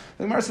nemanim.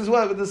 The Gemara says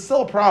well there's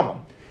still a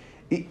problem.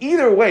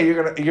 Either way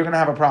you're gonna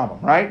have a problem,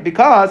 right?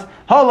 Because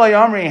haloi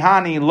amri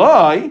hani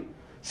loy.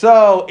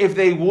 So if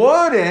they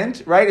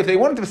wouldn't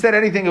have said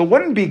anything, it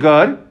wouldn't be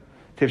good.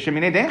 So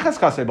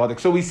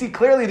we see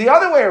clearly the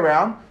other way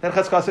around that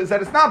cheskasa is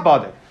that it's not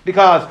baduk.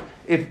 Because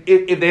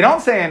if they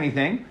don't say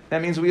anything, that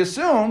means we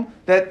assume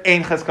that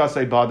ein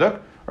cheskasa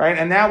baduk, right?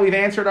 And now we've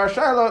answered our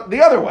shiloh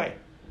the other way,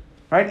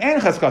 right? Ein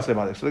cheskasa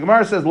baduk. So the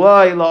Gemara says,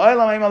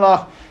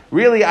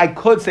 really, I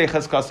could say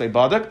cheskasa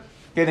baduk.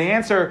 Okay, the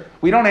answer,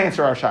 we don't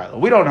answer our shiloh.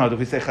 We don't know if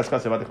we say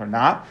cheskasa baduk or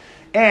not.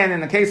 And in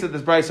the case of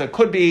this brisa, it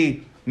could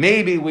be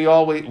maybe we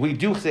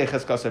do say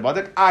cheskasei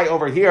baduk. I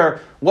over here,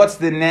 what's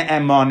the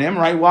ne'emanim,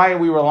 right? Why are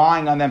we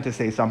relying on them to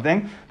say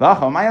something? That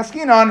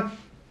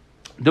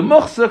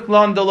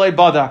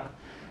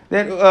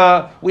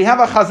we have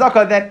a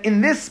chazaka that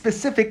in this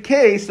specific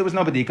case there was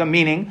no bedika,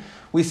 meaning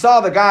we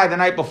saw the guy the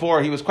night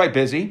before, he was quite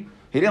busy.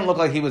 He didn't look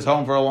like he was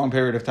home for a long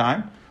period of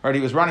time. Right?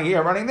 He was running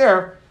here, running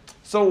there.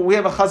 So we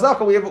have a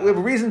chazaka, we have a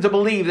reason to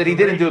believe that he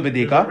didn't do a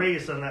bedika.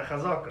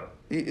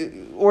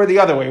 Or the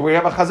other way, we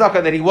have a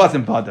chazaka that he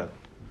wasn't baduk.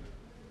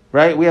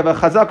 Right? We have a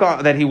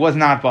chazaka that he was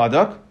not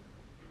baduk.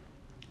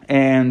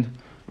 And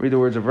read the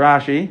words of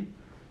Rashi.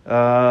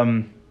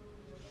 Kigoyin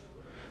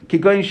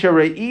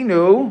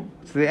shereinu.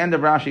 So the end of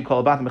Rashi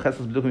called Batim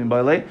Bechesas B'dukim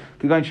Bailei.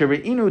 Kigoyin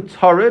shereinu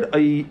tarid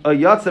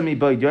ayatza mi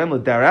b'yoyim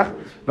l'derech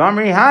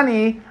v'amri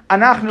hani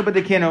anachnu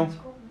b'dekinu.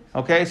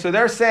 Okay, so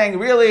they're saying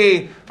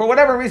really, for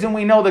whatever reason,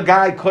 we know the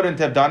guy couldn't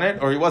have done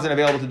it, or he wasn't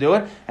available to do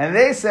it, and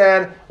they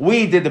said,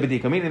 we did the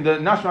bedika, meaning the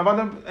nashma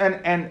avadim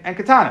and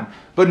katanim.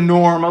 But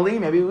normally,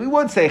 maybe we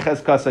would say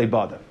cheskasei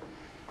bada.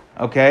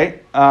 Okay,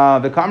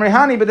 the kamri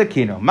hani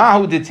bedekino.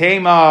 Mahu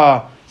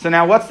detema. So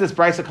now what's this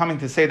brisa coming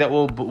to say that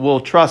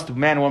we'll trust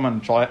men,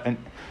 women, and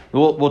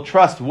we'll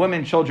trust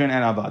women, children,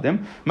 and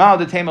avadim?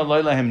 Mahu detema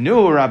loylahim nu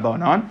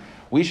rabbanon.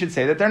 We should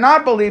say that they're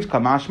not believed.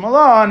 Kamash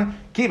malon,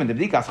 kiven the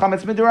b'dikas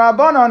chametz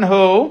midirabanon.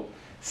 Who,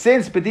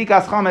 since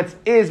b'dikas chametz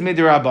is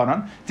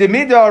midirabanon, the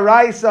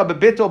midaraisa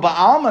b'bitol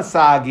ba'alma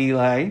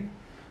sagile.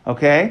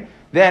 Okay,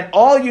 then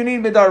all you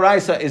need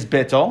midaraisa is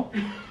bitol.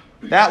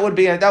 That would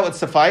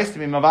suffice to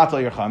be mavatal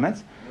your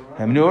chametz.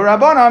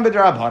 Midirabanon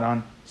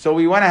b'dirabanon. So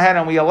we went ahead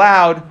and we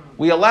allowed.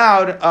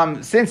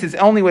 Since it's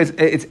anyways a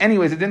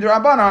din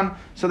dirabanon.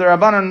 So the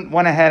rabbanon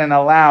went ahead and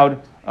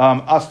allowed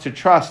us to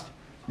trust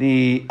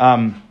the.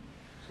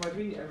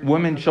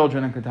 Women,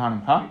 children, and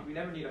katanim. Huh? We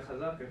never need a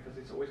chazaka because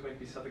it's always going to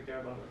be subject to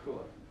Rabban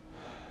Lakula.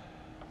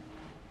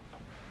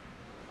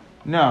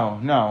 No.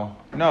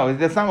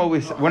 That's not what we.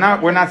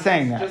 We're not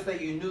saying that. Just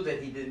that you knew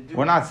that he didn't do.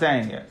 We're not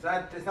saying it.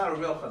 It's not a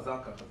real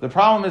chazaka. The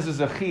problem is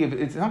a chiv.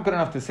 It's not good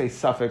enough to say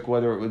suffix.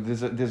 Whether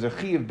there's a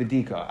chiv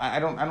bedika. I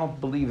don't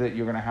believe that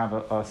you're going to have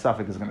a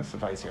suffix is going to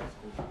suffice here.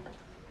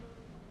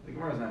 The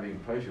Gemara is not being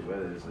pushed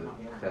whether it's a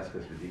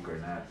teskus bedika or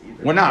not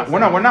either. We're not.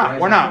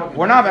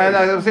 As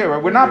I was saying,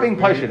 we're not being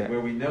pushed it.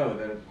 Where we know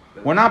that.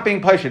 We're not being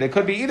pushed it. It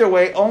could be either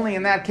way. Only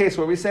in that case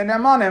where we say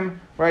nemanim,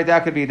 right?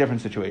 That could be a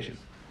different situation.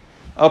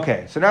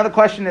 Okay, so now the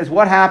question is,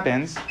 what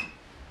happens?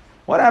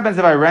 What happens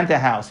if I rent a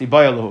house? Let's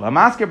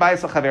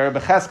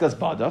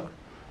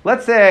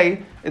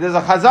say there's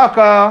a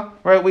chazaka,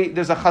 right?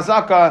 There's a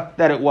chazaka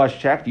that it was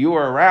checked. You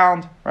were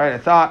around, right? I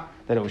thought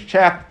that it was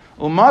checked.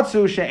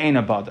 Umatsu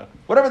she'ena badak.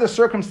 Whatever the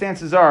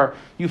circumstances are,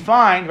 you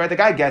find, right? The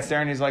guy gets there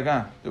and he's like,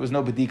 there was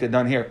no bedika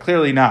done here.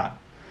 Clearly not.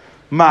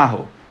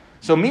 Mahu.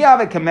 So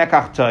mi'ave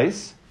kemekach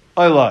tois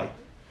oiloi.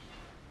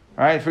 All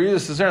right, for you,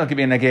 this certainly could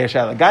be a negei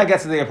shayla. The guy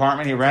gets to the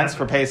apartment, he rents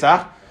for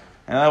Pesach,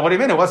 and what do you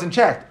mean? It wasn't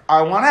checked.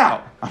 I want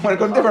out. I want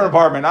to go to a different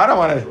apartment. I don't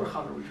want to.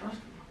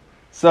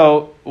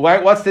 So,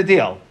 what's the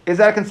deal? Is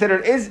that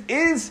considered? Is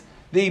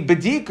the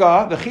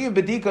bedika, the chiyuv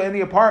bedika in the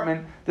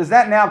apartment?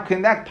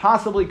 Can that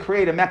possibly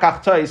create a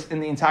mekach tois in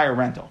the entire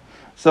rental?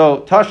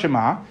 So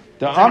Tashima,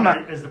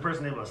 is the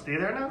person able to stay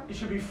there now? It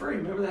should be free.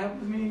 Remember that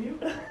happened with me and you?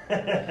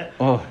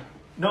 Oh.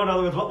 No, in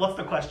other words, what's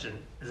the question?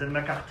 Is it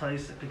mekach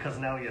tais because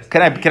now he has?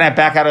 Can I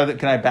back out of the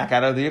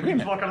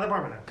agreement? Just walk out of the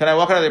apartment now. Can I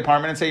walk out of the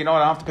apartment and say, you know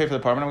what, I don't have to pay for the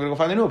apartment. I'm going to go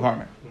find a new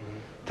apartment.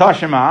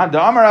 Tashima,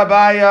 the Amar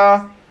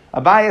Abaya.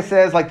 Abaya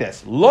says like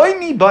this: Loi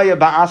mi baya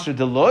ba'asr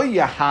de lo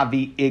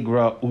yahavi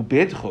igra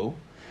ubidchu.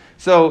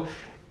 So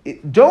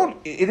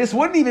this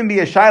wouldn't even be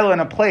a shiloh in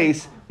a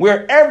place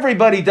where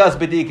everybody does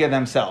bedika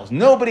themselves.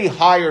 Nobody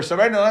hires, so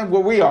right now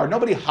where we are,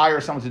 nobody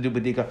hires someone to do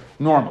bedika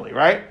normally,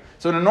 right?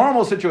 So in a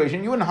normal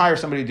situation, you wouldn't hire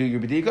somebody to do your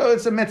bedika.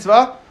 It's a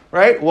mitzvah,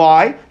 right?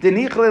 Why? It's a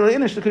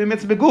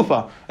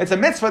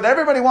mitzvah that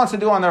everybody wants to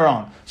do on their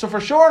own. So for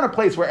sure in a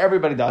place where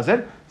everybody does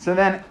it, so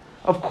then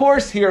of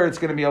course here it's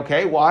going to be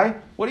okay. Why?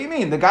 What do you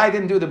mean? The guy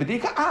didn't do the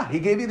bedika? He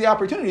gave you the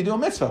opportunity to do a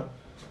mitzvah.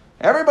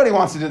 Everybody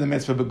wants to do the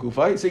mitzvah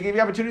begufa, so he gave you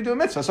the opportunity to do a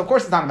mitzvah. So of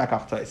course it's not a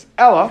mekach tais.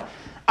 Ella,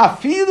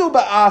 afilu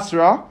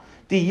ba'asra,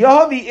 the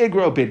yahavi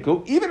igro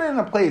bidku, even in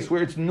a place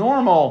where it's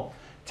normal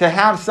to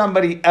have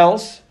somebody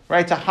else,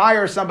 right, to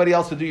hire somebody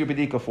else to do your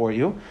bedika for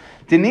you,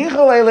 that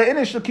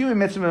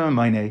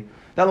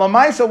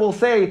Lamaisa will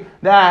say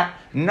that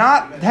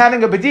not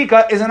having a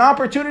bedika is an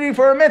opportunity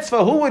for a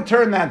mitzvah. Who would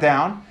turn that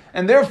down?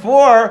 And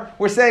therefore,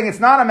 we're saying it's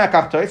not a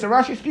mekach tois. So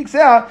Rashi speaks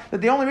out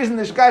that the only reason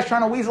this guy's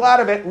trying to weasel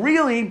out of it,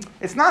 really,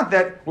 it's not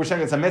that we're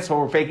saying it's a mitzvah,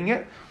 we're faking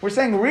it. We're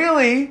saying,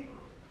 really,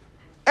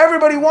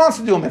 everybody wants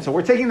to do a mitzvah.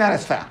 We're taking that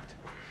as fact.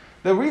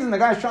 The reason the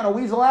guy's trying to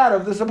weasel out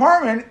of this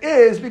apartment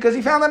is because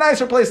he found a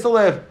nicer place to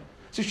live.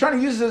 So he's trying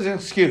to use it as an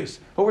excuse.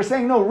 But we're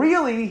saying, no,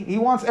 really,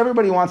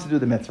 everybody wants to do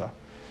the mitzvah.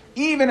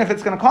 Even if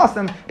it's going to cost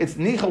him, it's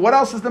nicha. What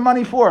else is the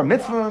money for?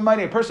 Mitzvah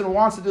money, a person who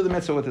wants to do the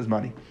mitzvah with his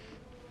money.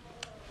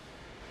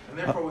 And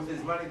therefore, with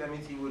his money, that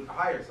means he would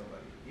hire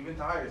somebody, even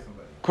to hire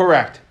somebody.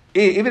 Correct.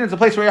 Even if it's a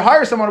place where you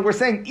hire someone, we're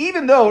saying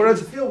even though you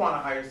still want to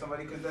hire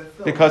somebody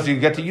because you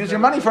get to use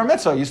your money for a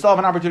mitzvah, you still have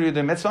an opportunity to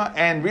do a mitzvah,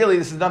 and really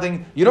this is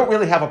nothing. You don't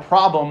really have a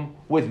problem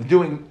with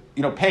doing,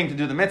 paying to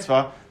do the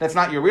mitzvah. That's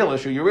not your real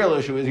issue. Your real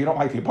issue is you don't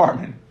like the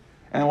apartment,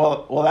 and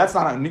well, that's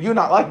not you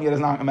not liking it is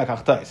not a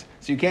mekach tais.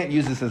 So you can't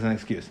use this as an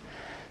excuse.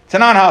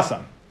 Tanan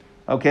Hasan.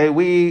 Okay,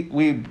 we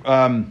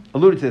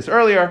alluded to this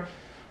earlier.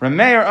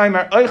 Rameir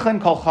Omer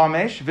Oichen Kol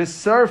Chamesh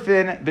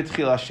V'Surfin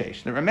B'Tchila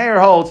Sheish. The Rameir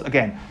holds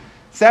again.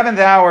 7th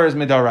hour is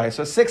midorai.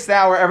 So 6th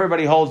hour,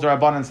 everybody holds. The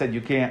Rabbanan said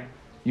you can't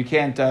eat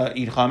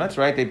chametz,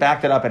 right? They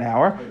backed it up an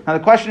hour. Now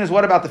the question is,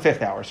 what about the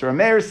 5th hour? So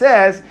Rameir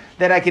says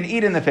that I can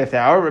eat in the 5th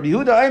hour. Rabbi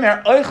Yehuda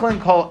Omer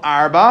Oichen Kol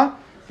Arba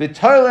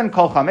V'Toilen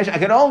Kol Chamesh. I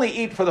can only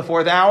eat for the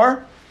 4th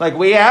hour, like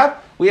we have.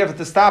 We have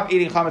to stop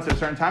eating chametz at a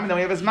certain time, and then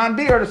we have a zman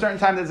bir at a certain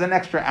time. There's an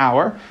extra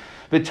hour.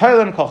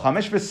 V'Toilen Kol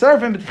Chamesh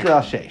V'Surfin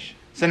B'Tchila Sheish.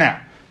 So now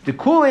the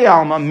Kuli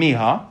Alma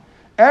Miha.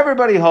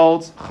 Everybody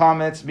holds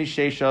chametz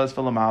misheshas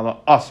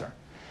v'lamala aser.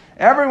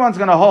 Everyone's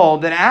going to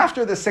hold that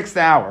after the 6th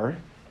hour,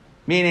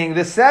 meaning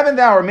the 7th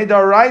hour,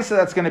 midaraisa,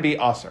 that's going to be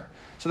aser.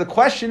 So the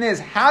question is,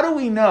 how do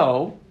we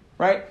know,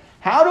 right?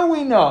 How do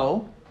we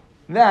know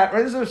that,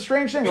 right? This is a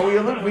strange thing.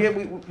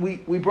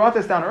 We brought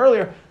this down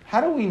earlier. How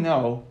do we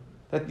know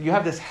that you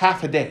have this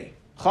half a day?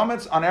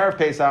 Chametz on Erev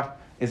Pesach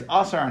is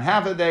aser on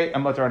half a day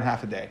and mutar on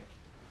half a day.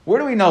 Where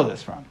do we know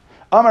this from?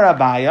 Amar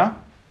Abaya.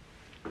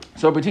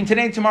 So between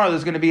today and tomorrow,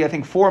 there's going to be, I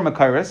think, 4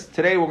 Makairis.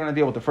 Today, we're going to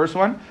deal with the first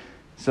one.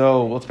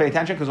 So let's pay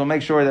attention because we'll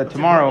make sure that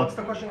tomorrow... What's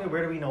the question?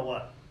 Where do we know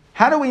what?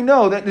 How do we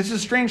know that this is a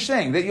strange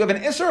thing? That you have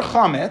an Isser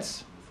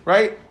Chametz,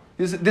 right?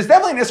 There's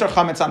definitely an Isser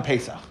Chametz on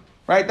Pesach,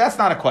 right? That's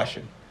not a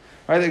question.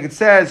 Right? Like it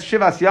says,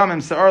 Shivas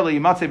Yamim Sa'ar Li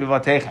Yimatzei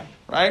B'Vatechem,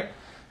 right?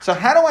 So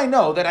how do I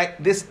know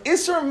that this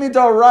Isser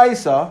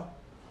Midoraisa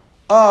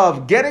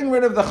of getting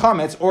rid of the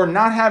Chametz or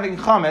not having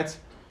Chametz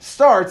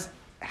starts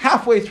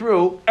halfway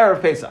through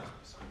Erev Pesach?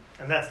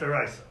 And that's the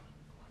Raisa.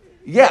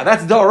 Yeah,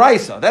 that's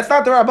Doraisa. That's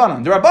not the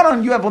Rabbanon. The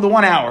Rabbanon you have the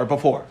 1 hour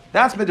before.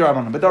 That's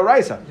Midrabanon. But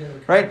Doraisa,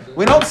 right?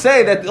 We don't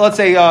say that, let's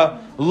say,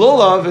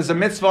 Lulav is a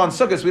mitzvah on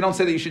Sukkot. We don't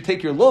say that you should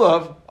take your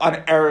Lulav on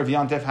Erev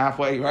Yontif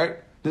halfway, right?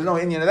 There's no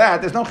Inyan of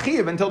that. There's no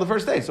Chiyuv until the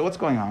first day. So what's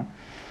going on?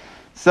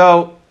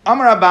 So,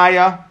 Amar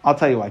Abaya, I'll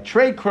tell you why.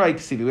 Trey Kroy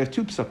Ksivi. We have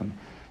 2 psukim.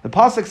 The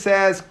pasuk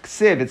says,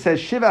 Ksiv, it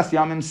says, Shivas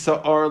Yamim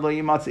Sa'ar Lo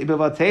Yimatzei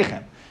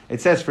B'Vatechem. It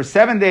says, for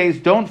 7 days,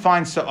 don't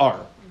find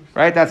Sa'ar.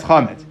 Right? That's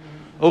Chametz.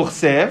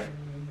 Uchsev.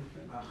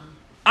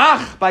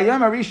 Ach, bayam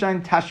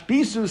arishain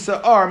tashbisu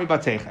sa'ar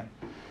mibatechem.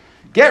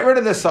 Get rid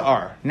of the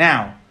sa'ar.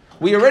 Now,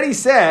 we already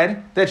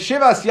said that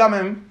shivas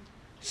yamim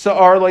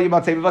sa'ar lo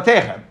yimatzei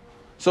mibatechem.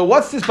 So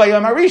what's this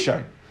bayam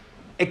arishain?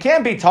 It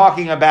can't be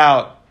talking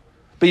about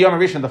bayam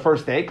arishain the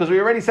first day, because we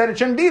already said it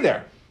shouldn't be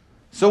there.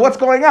 So what's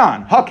going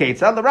on?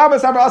 Haketza, the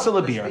rabbis are also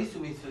labir.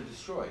 means to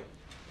destroy.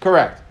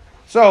 Correct.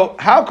 So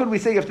how could we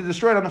say you have to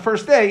destroy it on the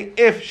first day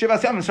if shivas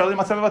yamim sa'ar lo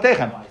yimatzei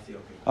mibatechem?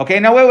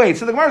 Okay, now wait.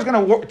 So the Gemara is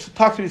going to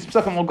talk to these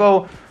and we'll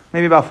go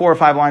maybe about 4 or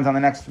 5 lines on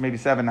the next, maybe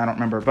 7, I don't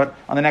remember. But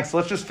on the next,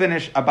 let's just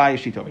finish Abaye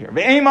sheet over here.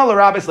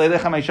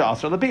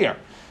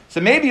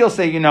 So maybe you'll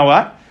say, you know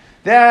what?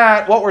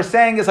 That what we're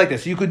saying is like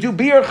this. You could do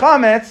Bir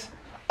Chametz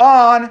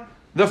on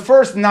the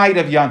first night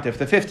of Yontif,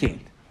 the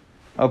 15th.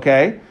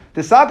 Okay?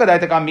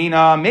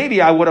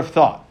 Maybe I would have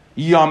thought,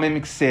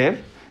 Yomim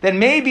Ksiv. Then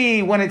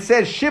maybe when it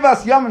says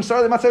Shivas Yamim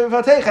Sar Matzav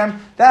Vatechem,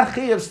 that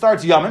Chiyuv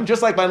starts Yamim,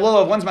 just like my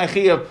Lulav, when's my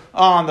Chiyuv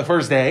on the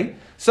first day?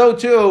 So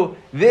too,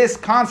 this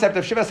concept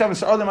of Shivas Yamim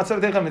Sar Matzav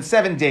Vatechem in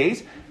 7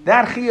 days,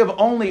 that Chiyuv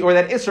only, or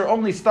that Isser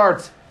only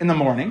starts in the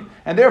morning.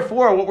 And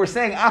therefore, what we're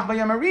saying, Ach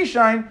Bayam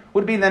Arishain,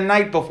 would be the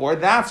night before.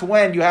 That's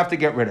when you have to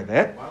get rid of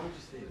it. Why would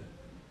you say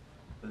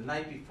that? The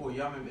night before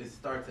Yamim, it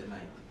starts at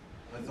night.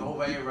 That's the whole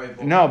way right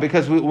before. No,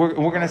 because we're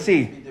going to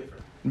see.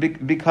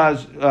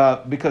 Because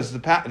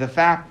the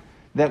fact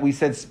that we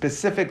said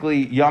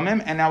specifically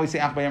Yamim, and now we say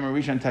Ach Bayam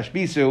Arishain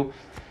Tashbisu.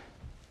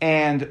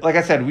 And like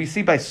I said, we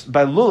see by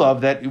Lulav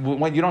that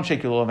when you don't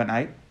shake your Lulav at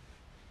night,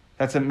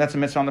 that's a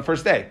mitzvah on the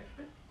first day.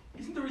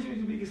 Isn't the reason we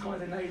do Bikas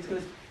Chametz at night is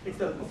because it's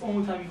the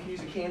only time you can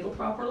use a candle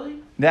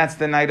properly. That's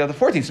the night of the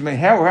 14th. So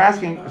here we're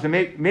asking, so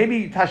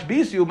maybe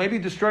Tashbisu, maybe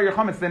destroy your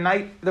chametz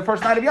the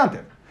first night of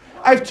Yontif.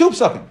 I have two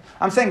psukim.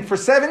 I'm saying for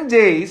 7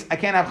 days, I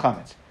can't have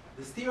chametz.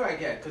 The steer I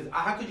get, because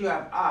how could you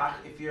have ach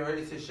if you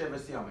already said Sheva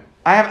Siyamim?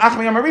 I have ach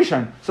miyam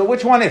rishon. So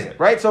which one is it,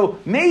 right? So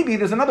maybe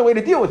there's another way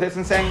to deal with this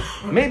and saying,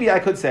 maybe I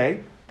could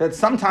say that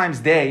sometimes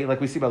day, like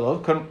we see below,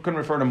 couldn't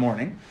refer to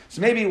morning. So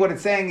maybe what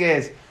it's saying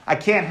is, I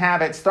can't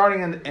have it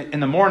starting in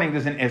the morning,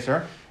 there's an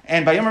isser,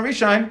 and by Yom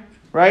Rishon,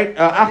 right,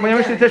 ach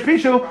miyam rishon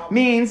tashbishu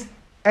means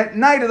at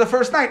night of the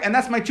first night, and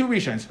that's my two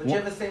rishons. But you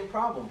have the same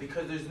problem,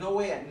 because there's no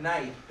way at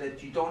night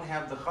that you don't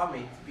have the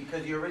chametz,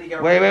 because you already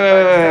got Wait.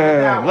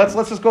 Let's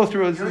just go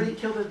through.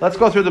 Let's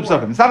go through the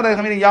psukim.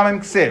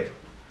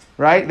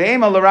 Right?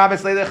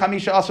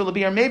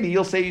 Maybe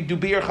you'll say you do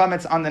beer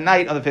chametz on the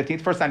night of the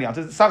 15th, first night of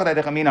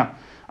Yom.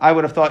 I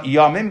would have thought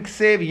Yamim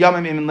Ksiv,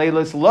 Yamim Im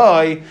Leilis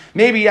Loi.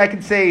 Maybe I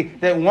could say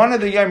that one of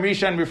the Yom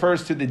Rishon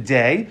refers to the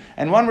day,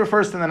 and one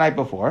refers to the night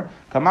before.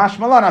 Kamash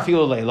Malan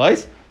Afilu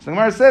Leilos. So the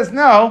Gemara says,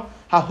 no,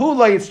 Hahu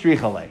Lo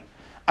Yitzricha.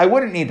 I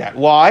wouldn't need that.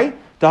 Why?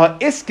 The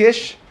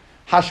Iskish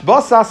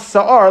Hashbasas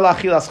Sa'ar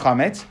Lachilas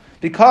Chametz,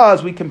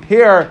 because we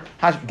compare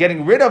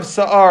getting rid of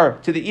Sa'ar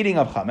to the eating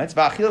of Chametz.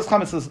 Va'achilas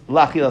Chametz is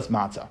Lachilas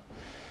Matzah.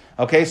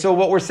 Okay, so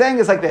what we're saying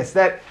is like this,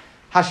 that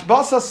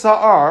Hashbasas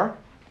Sa'ar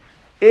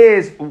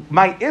is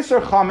my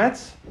Isser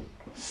Chametz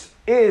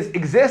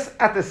exists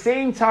at the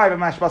same time of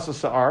my Hashbasas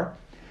Sa'ar,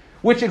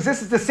 which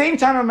exists at the same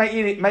time of my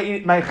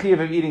Chiyuv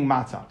of eating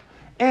Matzah.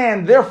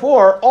 And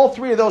therefore, all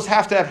three of those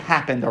have to have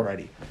happened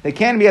already. They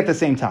can be at the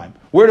same time.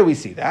 Where do we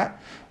see that?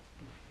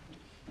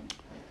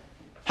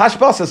 That's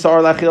the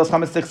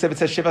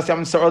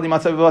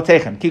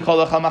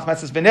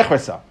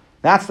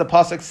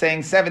pasuk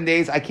saying 7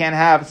 days I can't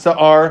have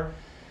sa'ar.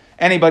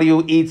 Anybody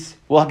who eats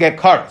will get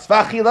karas.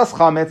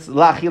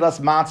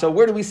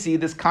 Where do we see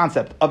this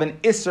concept of an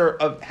isser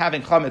of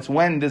having chametz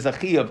when there's a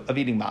chiyuv of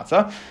eating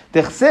matzah?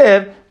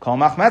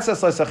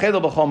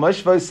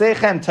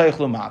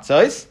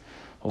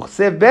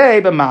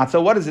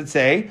 What does it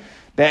say?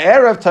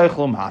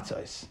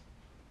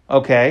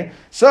 Okay,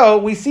 so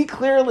we see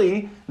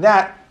clearly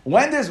that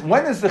when is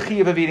the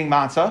chiyuv of eating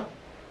matzah?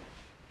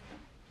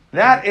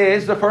 That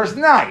is the first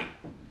night.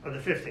 Of the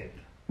 15th.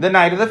 The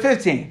night of the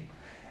 15th.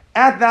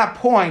 At that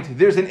point,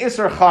 there's an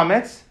Isser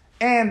Chametz,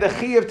 and the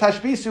chiyuv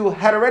Tashbisu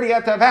had already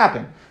had to have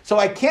happened. So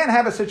I can't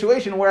have a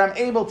situation where I'm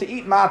able to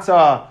eat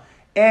matzah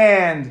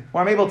and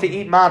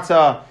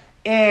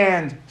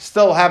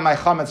still have my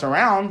chametz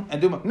around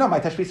and do no. My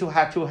Tashbisu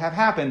had to have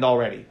happened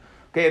already.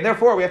 Okay, and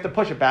therefore we have to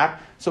push it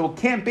back. So it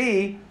can't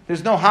be.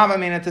 There's no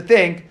havamina to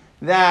think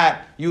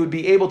that you would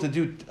be able to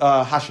do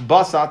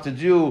hashbasa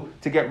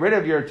to get rid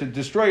of to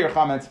destroy your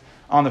chametz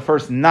on the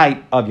first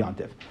night of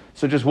Yontif.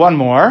 So just one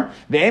more.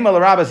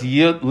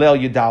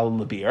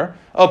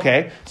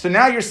 Okay, so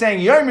now you're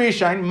saying Yom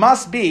Rishon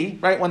must be,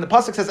 right, when the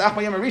pasuk says Ach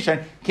Yom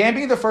Rishon, can't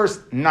be the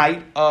first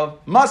night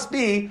must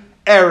be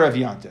Erev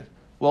Yontif.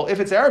 Well, if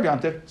it's Erev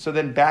Yontif, so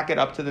then back it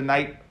up to the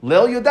night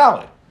Lil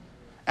Yudalid.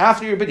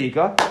 After your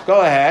Bedika,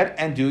 go ahead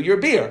and do your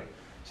beer.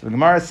 So the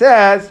Gemara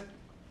says,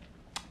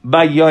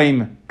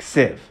 Bayoim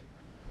Ksiv.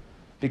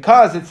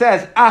 Because it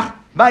says, Ach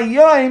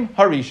Bayoim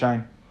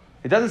Harishain.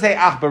 It doesn't say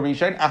Ach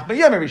Barishain, Ach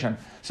Bayoim Harishain.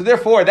 So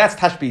therefore, that's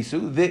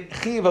Tashbisu. The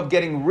chiv of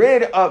getting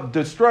rid of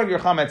destroying your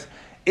chametz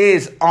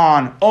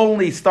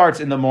only starts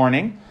in the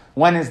morning.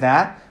 When is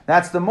that?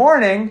 That's the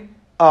morning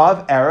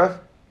of Erev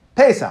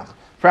Pesach.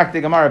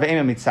 Practic Gemara of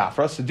Ema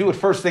Mitzafra. So do it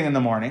first thing in the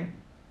morning.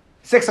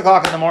 6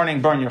 o'clock in the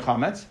morning, burn your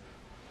chametz.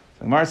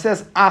 The Gemara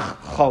says, Ach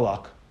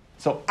Cholak.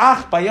 So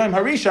Ach Bayom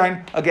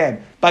Harishain,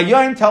 again,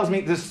 Bayom tells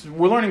me this.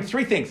 We're learning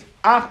three things.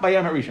 Ach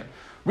Bayom Harishain.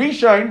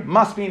 Rishon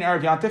must be in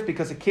Erev Yontif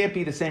because it can't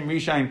be the same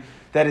Rishon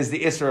that is the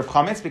Isser of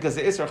Chametz, because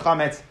the Isser of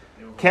Chametz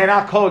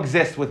cannot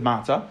coexist with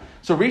Matzah.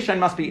 So Rishon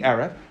must be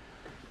Erev.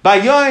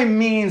 Bayom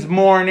means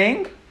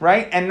morning,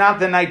 right? And not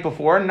the night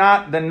before,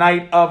 not the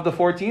night of the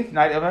 14th,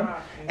 night of him.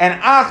 And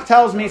Ach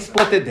tells me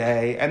split the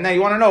day. And now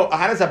you want to know,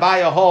 how does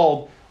Abaya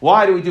hold?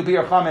 Why do we do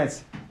Bir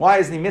Chametz? Why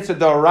is the mitzvah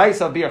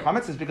d'oraisa of Bir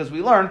Chametz? It's because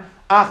we learn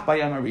Ach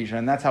Bayom Rishon,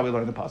 and that's how we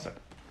learn the pasuk.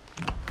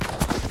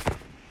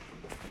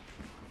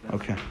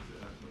 Okay.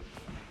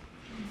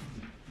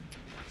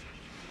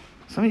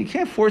 You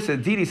can't force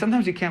it, Didi.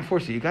 Sometimes you can't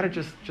force it. You gotta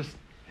just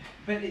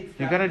let it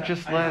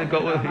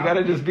go. You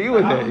gotta just be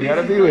with it. You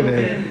gotta be with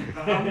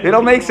it.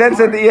 It'll make sense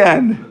at the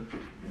end.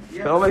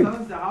 You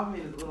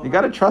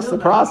gotta trust the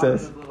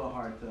process.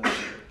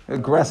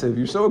 Aggressive.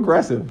 You're so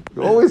aggressive.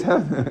 You always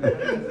have.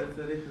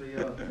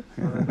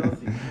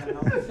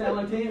 Sound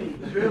like Tammy.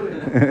 It's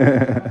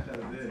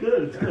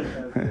good. It's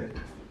good.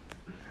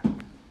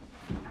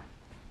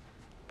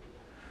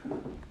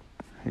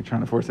 You're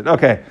trying to force it.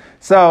 Okay,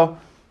 so.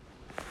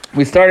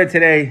 We started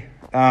today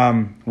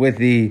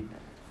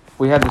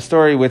we had the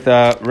story with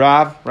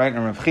Rav, right,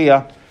 and Rav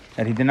Chia,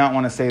 that he did not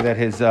want to say that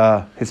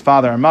his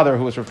father and mother,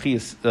 who was Rav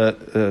Chia's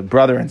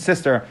brother and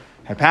sister,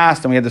 had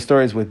passed, and we had the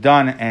stories with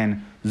Dan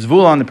and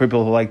Zvulun, the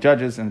people who like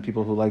judges and the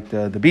people who liked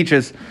the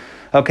beaches.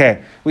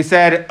 Okay, we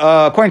said,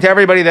 according to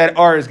everybody, that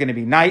R is going to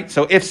be night.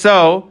 So if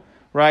so,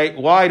 right,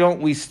 why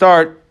don't we do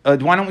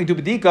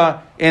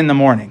B'dika in the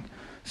morning?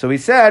 So we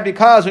said,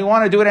 because we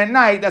want to do it at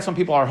night, that's when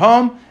people are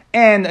home,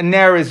 and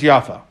Ner is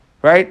Yafa,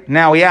 right?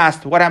 Now we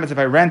asked, what happens if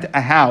I rent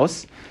a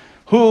house?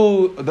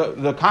 Who,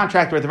 the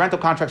contractor, the rental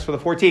contracts for the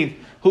 14th,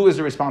 who is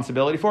the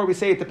responsibility for it? We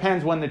say it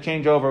depends when the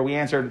changeover, we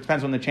answered, it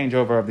depends when the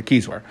changeover of the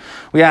keys were.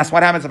 We asked,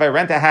 what happens if I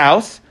rent a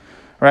house,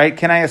 right?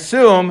 Can I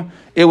assume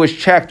it was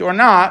checked or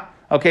not?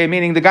 Okay,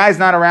 meaning the guy's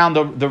not around,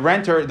 the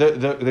renter,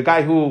 the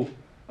guy who,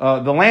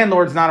 the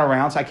landlord's not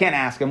around, so I can't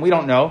ask him, we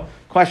don't know.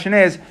 Question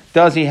is,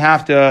 does he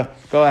have to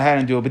go ahead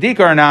and do a B'dika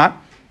or not?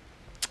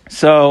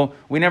 So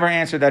we never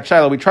answered that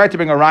shaila. We tried to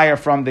bring a raya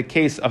from the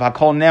case of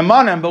Hakol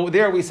Ne'emanim, but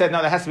there we said,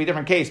 no, there has to be a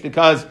different case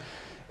because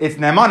it's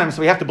Ne'emanim,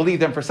 so we have to believe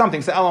them for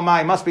something. So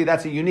Elamai must be,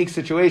 that's a unique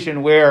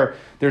situation where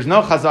there's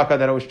no chazaka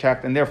that it was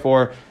checked, and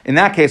therefore, in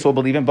that case, we'll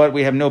believe him, but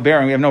we have no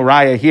bearing, we have no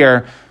raya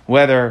here,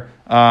 whether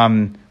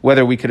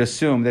we could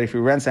assume that if he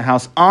rents a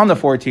house on the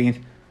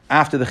 14th,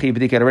 after the Chi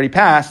B'dika had already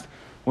passed,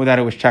 whether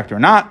it was checked or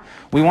not.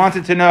 We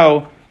wanted to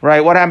know,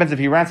 right, what happens if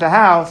he rents a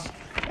house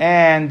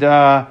and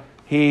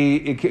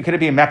could it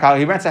be a Mecca?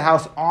 He rents a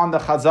house on the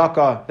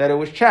chazaka that it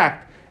was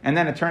checked, and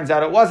then it turns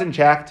out it wasn't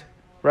checked,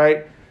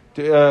 right?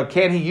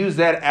 Can he use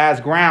that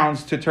as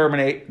grounds to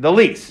terminate the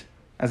lease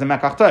as a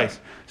Mekach Tais?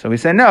 So we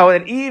said no,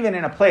 that even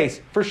in a place,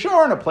 for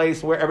sure in a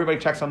place where everybody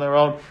checks on their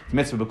own,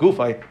 mitzvah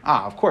b'gufay,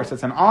 of course,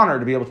 it's an honor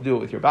to be able to do it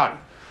with your body.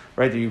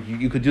 Right,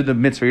 you could do the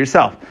mitzvah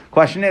yourself.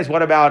 Question is,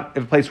 what about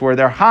a place where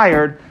they're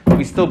hired? Do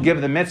we still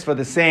give the mitzvah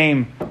the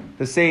same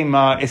esteem?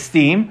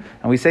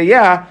 And we say,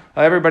 yeah,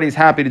 everybody's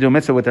happy to do a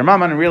mitzvah with their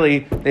mama, and really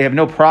they have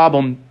no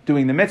problem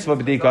doing the mitzvah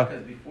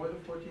b'dika. Before the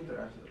 14th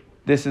or after the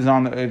 14th? This is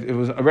on. It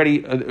was ready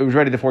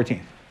the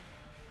 14th.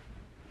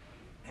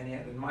 And he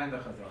had in mind the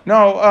chazak.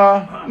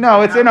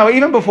 No, it's no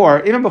even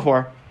before.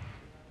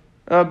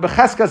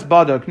 B'cheskas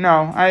baduk.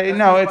 No,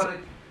 it's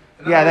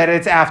that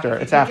it's after.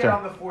 It's after.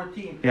 On the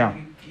 14th. Yeah.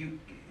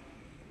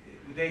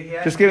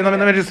 Just give. Let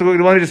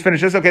me just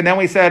finish this. Okay. Then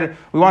we said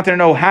we wanted to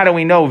know, how do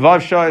we know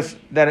Vav Shas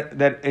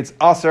that it's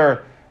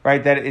Aser,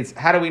 right? That it's,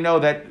 how do we know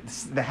that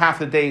the half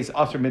the day is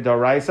Aser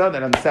Midaraisa,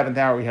 that on the 7th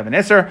hour we have an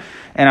Isser?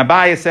 And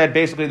Abaya said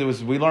basically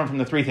we learned from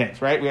the three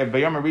things, right? We have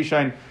Bayom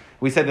Rishon.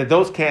 We said that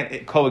those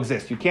can't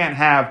coexist. You can't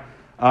have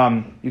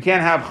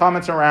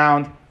chametz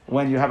around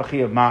when you have a chi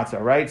of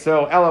matzah, right?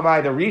 So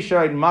Elamai, the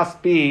Rishon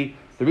must be.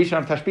 The Rishon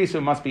of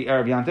Tashbisu must be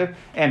Erev Yantiv,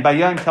 and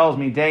Bayom tells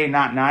me day,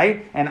 not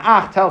night, and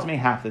Ach tells me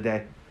half the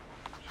day.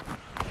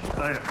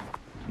 Oh, yeah.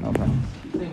 No problem.